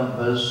out the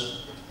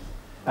numbers,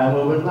 and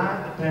we would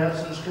like the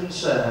persons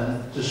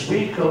concerned to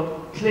speak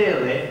up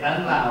clearly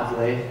and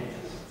loudly.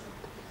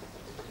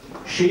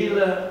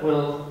 Sheila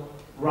will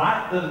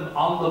write them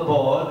on the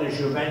board as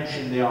you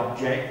mention the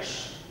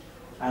objects,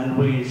 and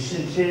we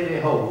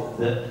sincerely hope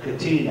that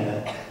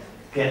Katina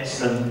gets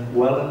them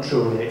well and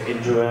truly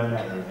into her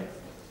memory.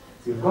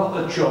 You've got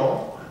the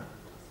chalk,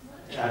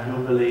 I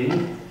do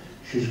believe.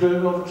 She's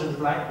going over to the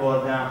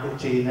blackboard now,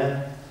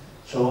 Katina.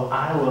 So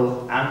I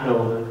will hand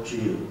over to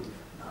you.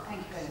 Thank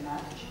you very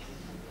much.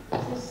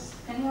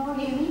 Can you all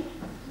hear me?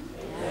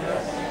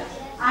 Yes.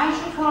 I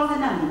shall call the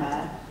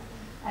number,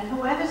 and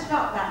whoever's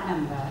got that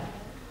number,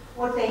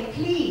 would they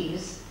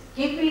please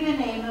give me the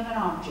name of an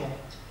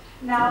object.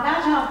 Now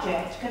that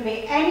object can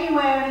be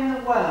anywhere in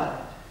the world,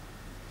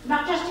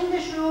 not just in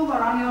this room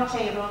or on your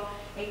table.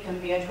 It can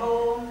be at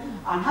home,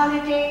 on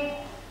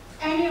holiday,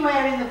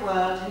 anywhere in the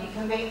world, and it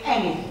can be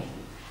anything.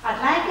 I'd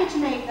like you to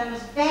make them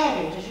as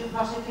varied as you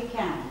possibly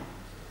can,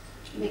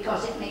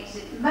 because it makes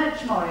it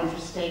much more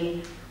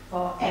interesting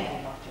for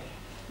everybody.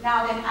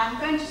 Now then, I'm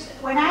going to,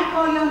 when I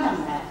call your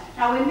number,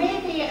 now we may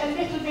be a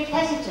little bit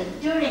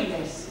hesitant during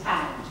this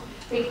act,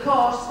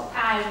 because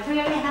I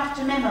really have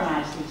to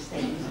memorize these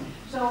things.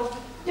 So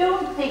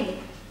don't think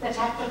that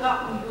I've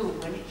forgotten you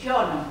when it's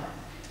your number.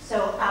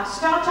 So I'll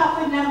start off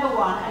with number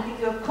 1, and if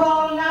you'll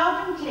call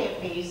loud and clear,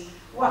 please,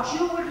 what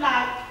you would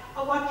like,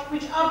 or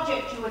which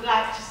object you would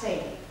like to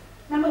say.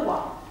 Number 1.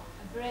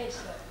 A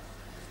bracelet.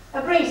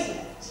 A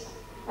bracelet.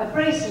 A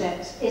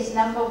bracelet is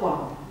number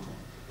 1.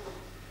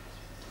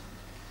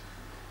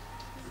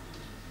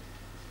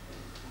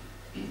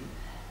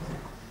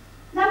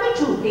 Number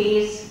 2,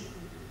 please.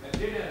 A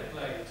dinner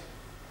plate.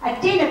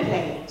 A dinner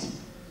plate.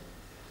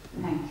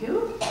 Thank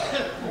you.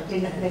 A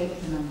dinner plate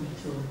for number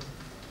 2.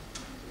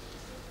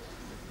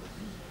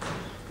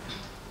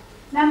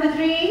 Number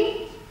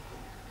 3.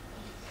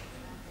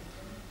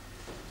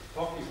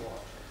 Pocket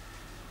watch.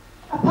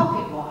 A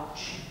pocket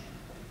watch.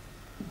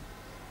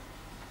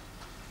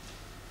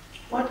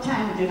 What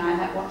time would you like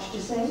that watch to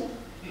say?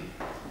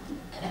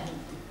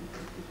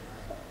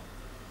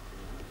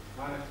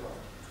 9 o'clock.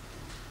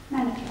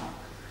 9 o'clock.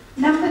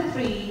 Number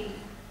 3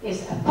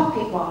 is a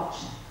pocket watch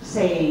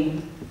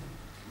saying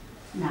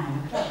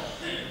 9 o'clock.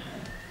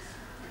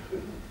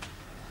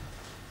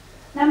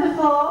 Number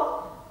 4.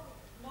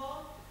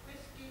 Malt,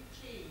 whiskey,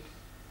 cheese.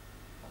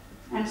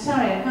 I'm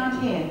sorry, I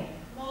can't hear.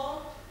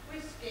 Malt,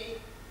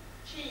 whiskey,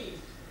 cheese.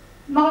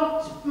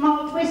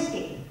 Malt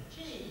whiskey.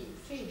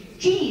 Cheese.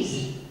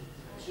 Cheese.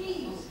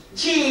 Cheese.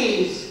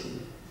 Cheese.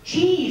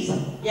 Cheese.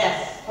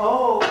 Yes.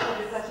 Oh,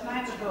 we've got a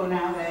microphone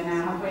out there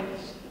now, have we?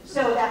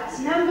 So that's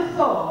number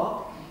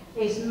 4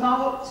 is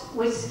malt,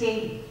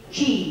 whiskey,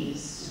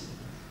 cheese.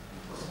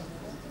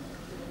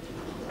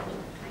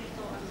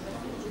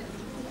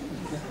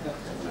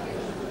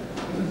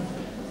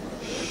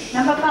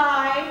 Number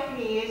 5,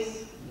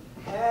 please.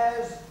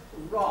 As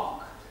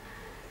rock.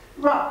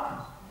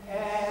 Rock.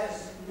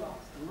 As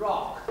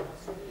rock.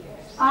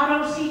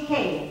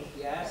 R-O-C-K.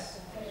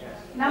 Yes.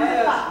 Number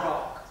As 5.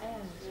 rock.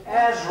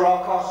 As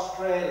rock,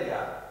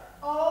 Australia.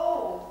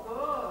 Oh,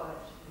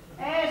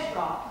 good. Ayers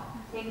Rock.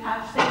 I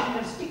was thinking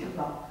of Sticker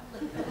Rock.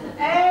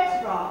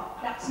 Ayers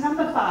Rock, that's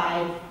number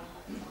 5,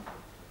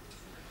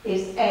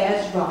 is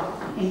Ayers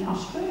Rock in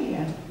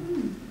Australia.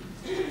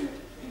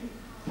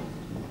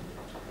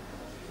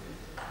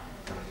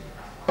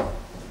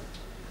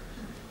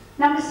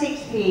 Number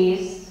 6,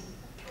 please.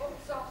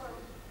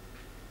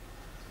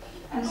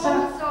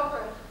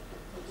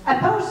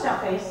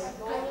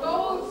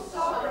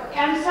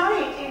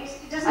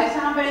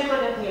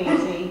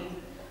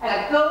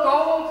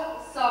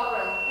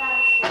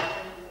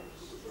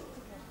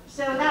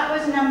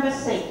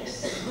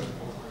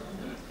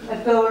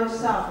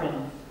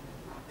 sovereign.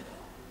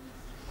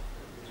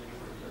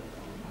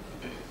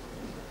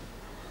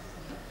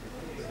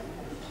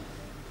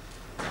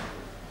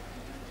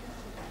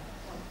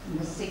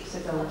 Number 6, a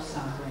gold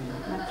sovereign.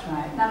 That's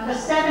right. Number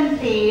 7,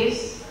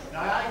 please.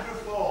 Niagara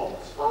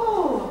Falls.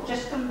 Oh,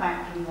 just come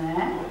back from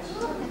there.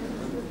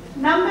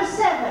 Number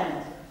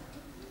 7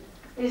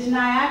 is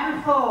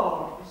Niagara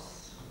Falls.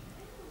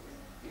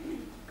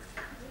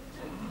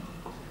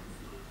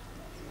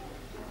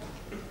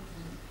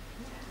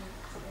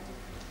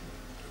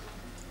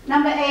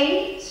 Number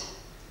 8.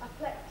 A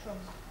plectrum.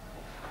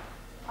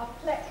 A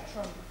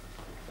plectrum.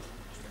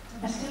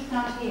 I still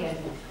can't hear.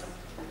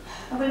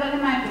 Have we got a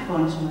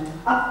microphone somewhere?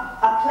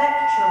 A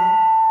plectrum.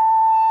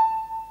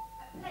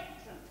 A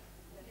plectrum.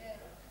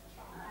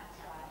 That's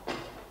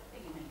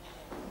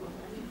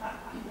right.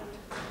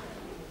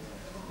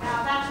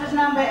 Now that was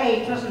number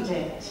 8, wasn't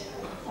it?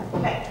 A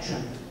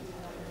plectrum.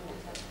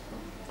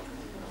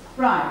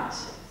 Right.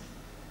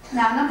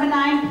 Now number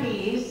 9,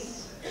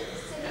 please.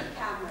 Cine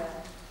camera.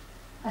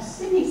 A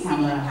cine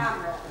camera. Cine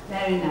camera.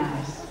 Very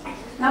nice.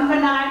 Number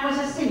 9 was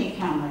a cine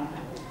camera.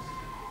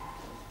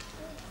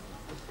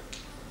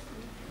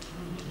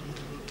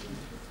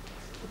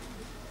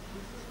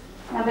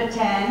 Number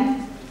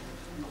 10.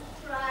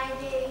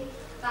 Friday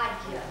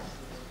badger.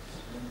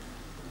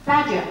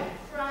 Badger.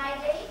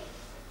 Friday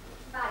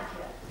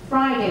badger.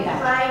 Friday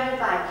badger. Friday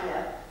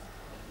badger.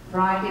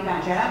 Friday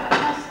badger.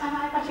 Have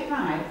I got it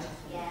right?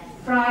 Yes.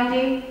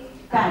 Friday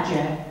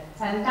badger.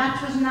 And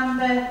that was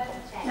number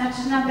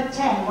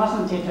 10,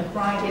 wasn't it? A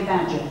Friday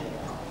badger.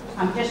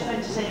 I'm just going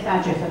to say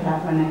badger for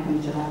that when I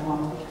come to that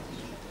one.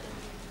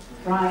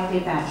 Friday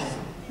badger,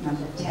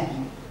 number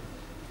 10.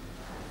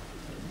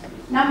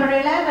 Number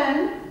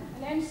 11.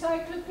 An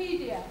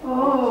encyclopedia.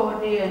 Oh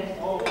dear.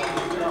 Oh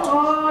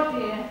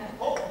dear.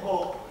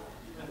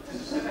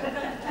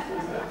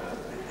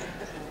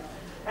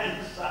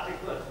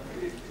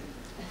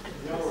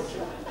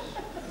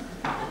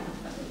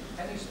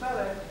 Can you spell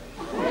it?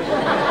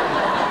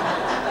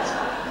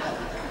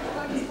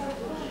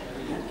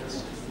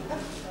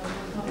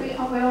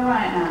 Are we all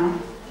right now?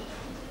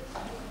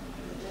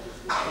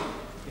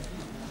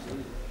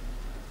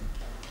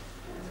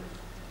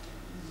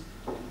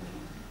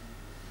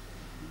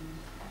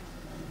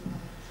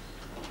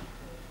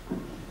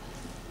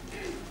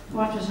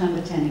 What was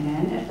number 10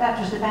 again? That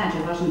was the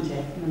badger, wasn't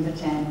it? Number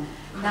 10.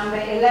 Number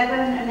 11,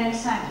 an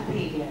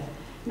encyclopedia.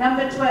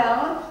 Number 12.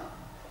 A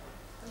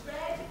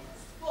red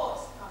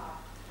sports car.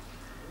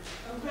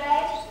 A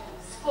red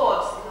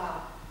sports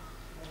car.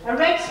 A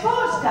red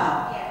sports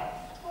car. Yeah.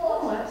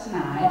 Oh, that's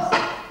nice.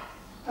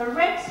 A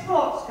red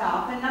sports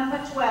car for number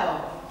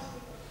 12.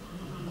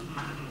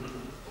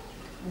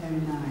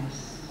 Very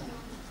nice.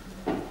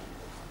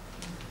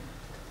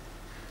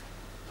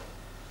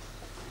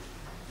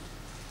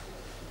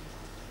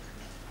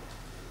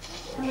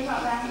 Have we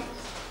got that?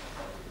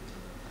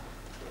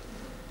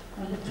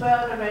 Number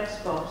 12, a red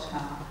sports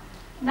car.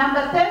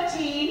 Number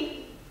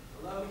 13.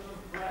 A loaf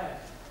of bread.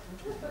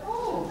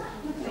 Oh,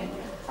 lovely.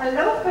 A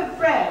loaf of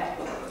bread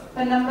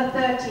for number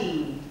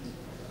 13.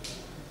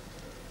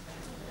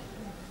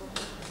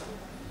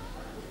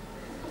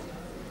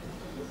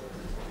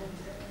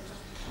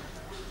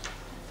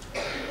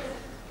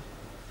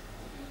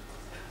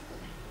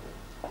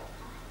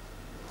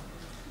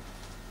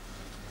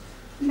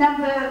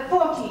 Number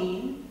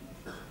 14.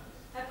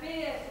 A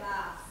beer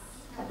glass.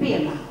 A beer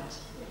mat.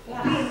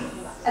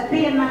 A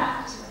beer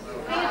mat.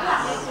 A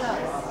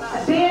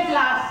beer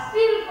glass.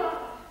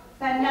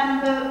 For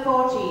number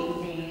 14,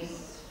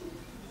 please.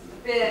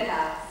 Beer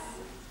glass.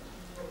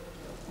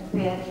 A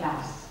beer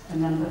glass for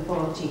number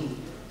 14.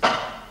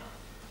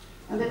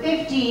 Number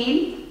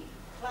 15.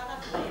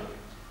 Claddagh ring.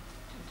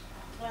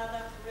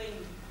 Claddagh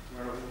ring.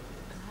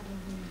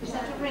 Is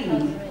that a ring?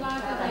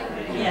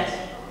 Yes.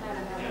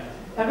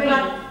 A ring. A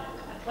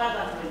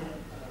claddagh ring.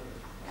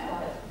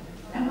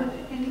 And what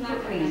can you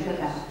put ring for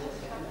that?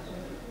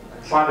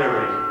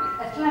 Flattery.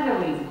 A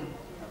flattering.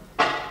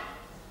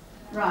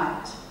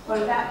 Right.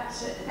 Well, that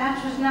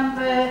was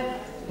number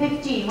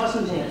 15,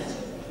 wasn't it?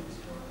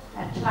 A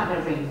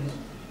claddering.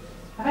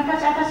 Have I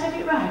said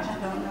it right? I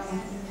don't know.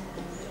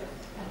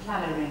 A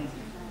claddering.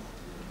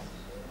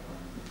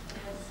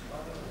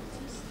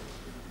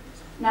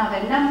 Now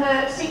then,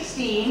 number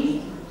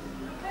 16.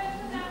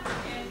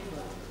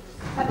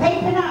 A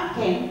paper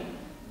napkin.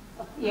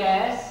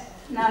 Yes.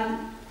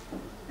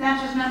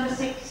 That was number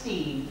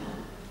 16.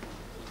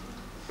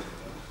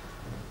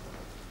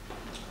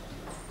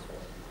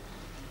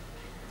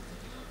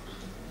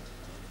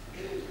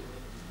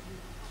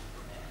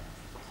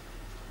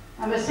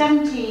 Number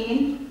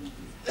 17.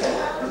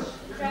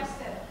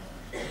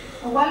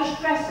 A Welsh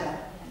dresser.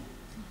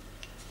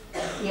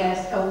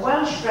 Yes, a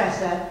Welsh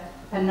dresser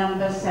for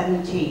number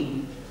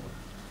 17.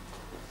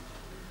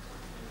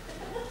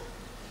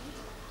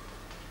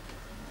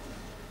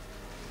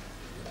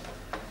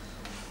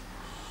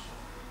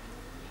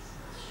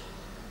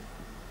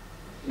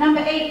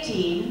 Number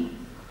 18.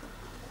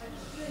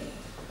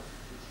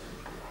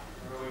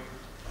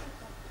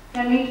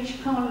 Can we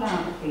each call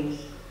loud, please?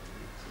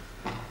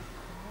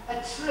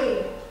 Tree.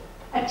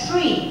 A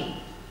tree.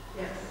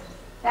 Yes.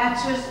 That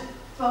was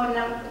for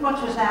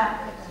what was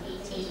that?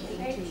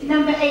 18.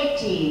 Number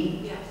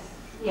 18. Yes.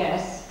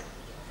 Yes.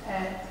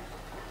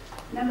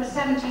 Number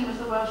 17 was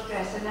the Welsh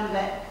dress, and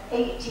number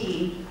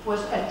 18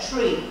 was a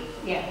tree.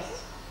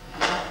 Yes.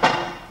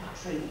 A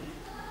tree.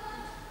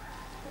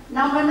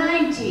 Number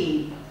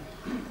 19.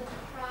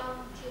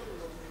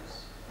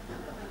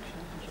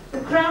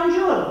 The crown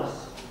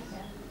jewels.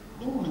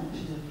 Oh,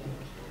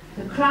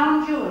 the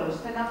crown jewels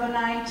for number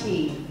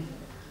 19.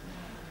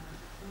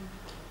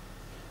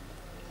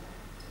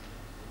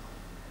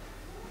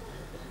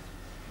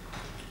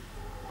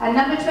 And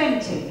number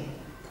 20.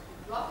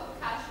 Rock of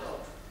Cashel.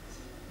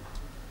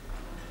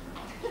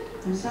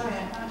 I'm sorry,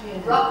 I can't hear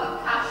that. Rock of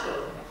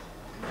Cashel.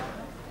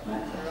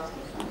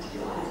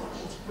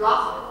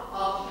 Rock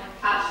of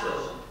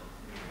Cashel.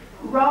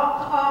 Rock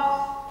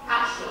of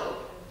Cashel.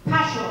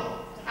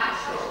 Paschal.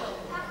 Cashel.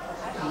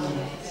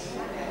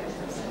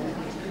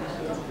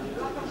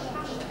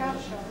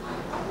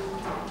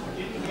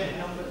 Didn't get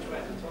number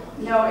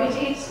 20. No,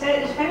 it's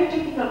very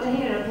difficult to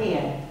hear up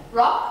here.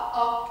 Rock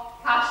of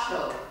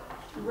Cashel.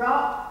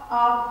 Rock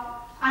of...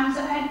 are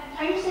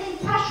you saying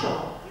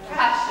Paschal?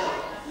 Cashel.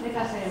 If I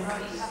say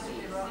rock.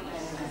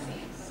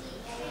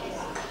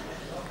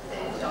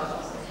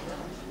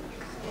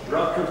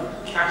 Rock of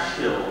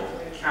Cashel,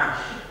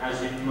 cash,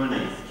 as in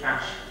money,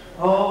 cash.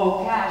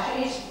 Oh,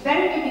 cash. It's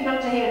very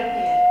difficult to hear up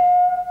here.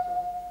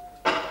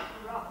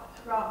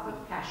 Rock of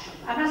Paschal.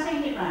 Am I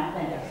saying it right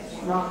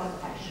then? Rock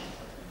of Paschal.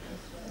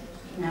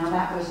 Now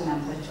that was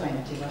number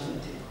 20,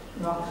 wasn't it?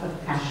 Rock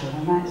of Paschal.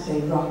 I might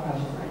say rock of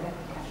Paschal.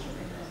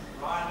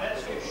 Right,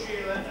 let's give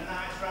Sheila a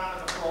nice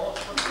round of applause.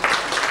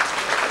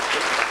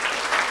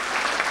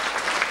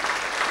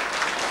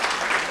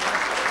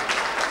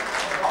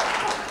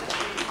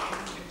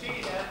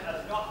 Katina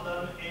has got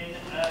them in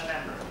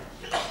memory.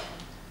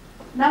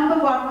 Number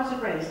 1 was a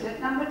bracelet.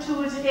 Number 2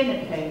 was a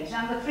dinner plate.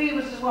 Number 3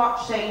 was a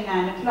watch saying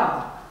 9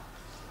 o'clock.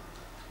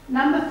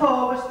 Number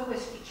 4 was the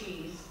whiskey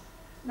cheese.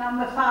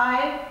 Number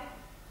 5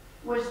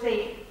 was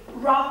the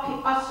rock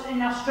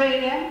in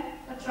Australia.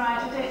 That's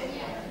right, it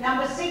is.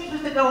 Number 6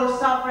 was the gold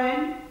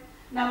sovereign.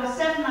 Number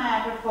 7,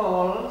 Niagara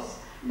Falls.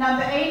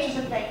 Number 8 was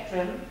the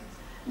plectrum.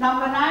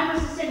 Number 9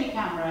 was the cine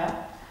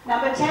camera.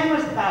 Number 10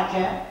 was the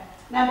badger.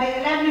 Number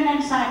 11, an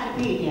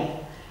encyclopedia.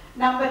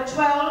 Number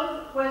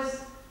 12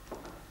 was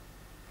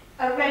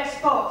a red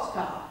sports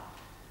car.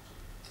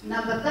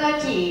 Number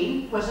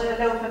 13 was a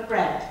loaf of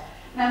bread.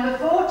 Number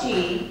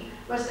 14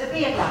 was a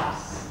beer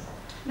glass.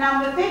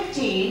 Number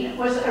 15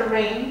 was a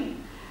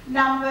ring.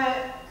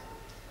 Number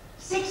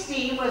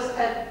 16 was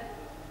a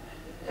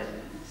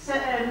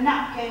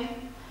napkin.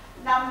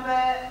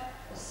 Number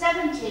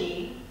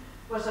 17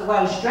 was a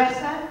Welsh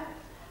dresser.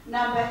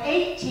 Number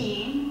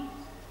 18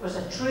 was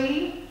a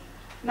tree.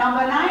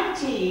 Number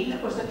 19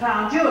 was the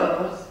crown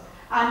jewels.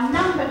 And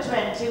number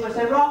 20 was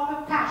the rock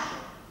of Paschal.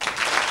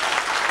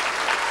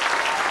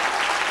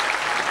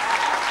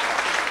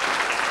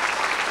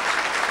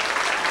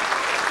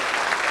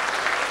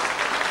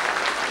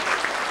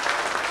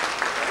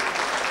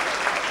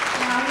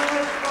 Now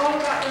you've all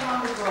got them on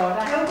the board.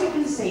 I hope you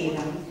can see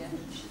them.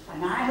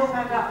 And I hope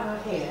I've got them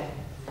up here.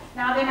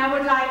 Now then, I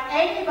would like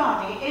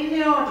anybody in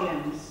the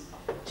audience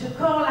to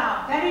call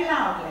out very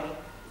loudly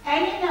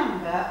any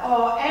number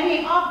or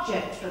any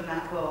object from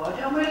that board,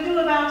 and we'll do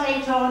about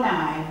 8 or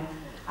 9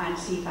 and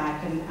see if I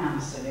can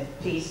answer it,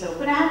 please. So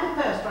could I have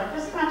the first one?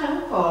 Doesn't matter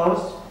who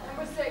calls.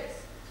 Number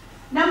 6.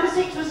 Number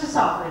 6 was a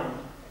sovereign.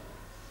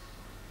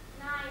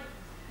 9.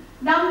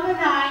 Number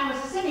 9 was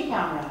a cine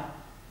camera.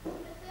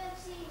 Number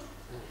 13.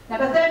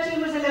 Number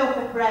 13 was a loaf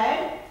of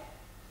bread.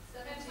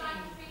 17.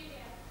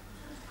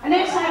 An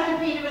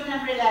encyclopedia was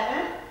number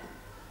 11.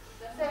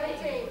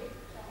 17.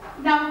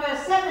 Number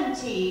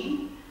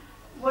 17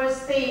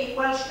 was the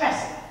Welsh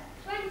dresser.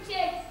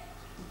 20.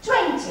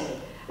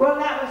 20. Well,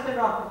 that was the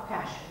rock of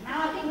Cashel.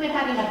 Now I think we've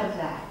had enough of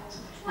that.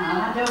 Now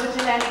I'll hand over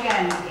to Len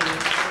again,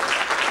 please.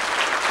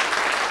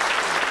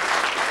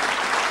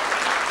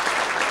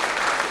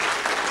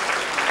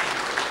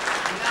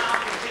 Now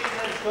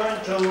Katina's going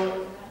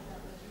to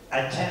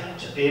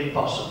attempt the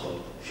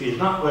impossible. She's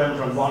not going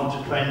from 1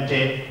 to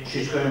 20,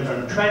 she's going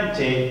from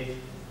 20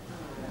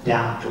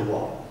 down to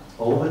 1.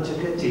 Over to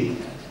Katina.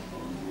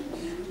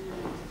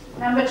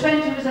 Number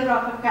 20 was the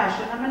rock of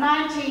Cashel. Number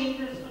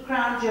 19 was the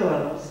crown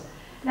jewels.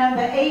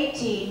 Number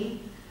 18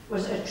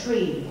 was a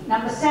tree.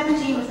 Number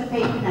 17 was the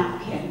paper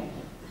napkin.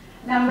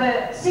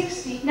 Number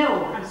 16,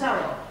 no, I'm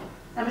sorry.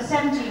 Number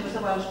 17 was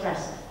the Welsh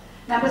dresser.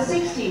 Number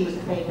 16 was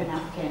the paper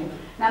napkin.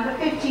 Number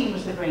 15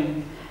 was the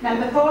ring.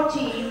 Number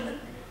 14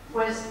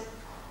 was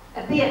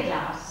a beer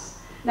glass.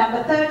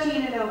 Number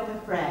 13, a loaf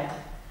of bread.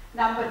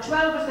 Number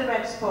 12 was the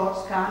red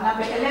sports car.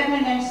 Number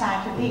 11, an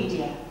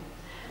encyclopedia.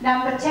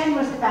 Number 10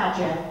 was the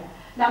badger.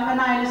 Number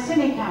 9, a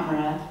cine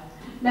camera.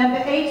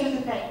 Number 8 was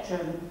the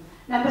plectrum.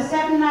 Number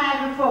 7,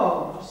 Niagara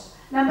Falls.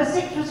 Number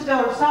 6 was the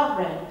gold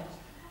sovereign.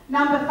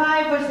 Number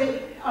 5 was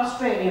the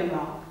Australian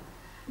rock.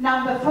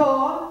 Number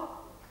 4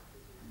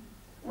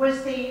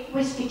 was the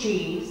whiskey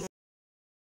cheese.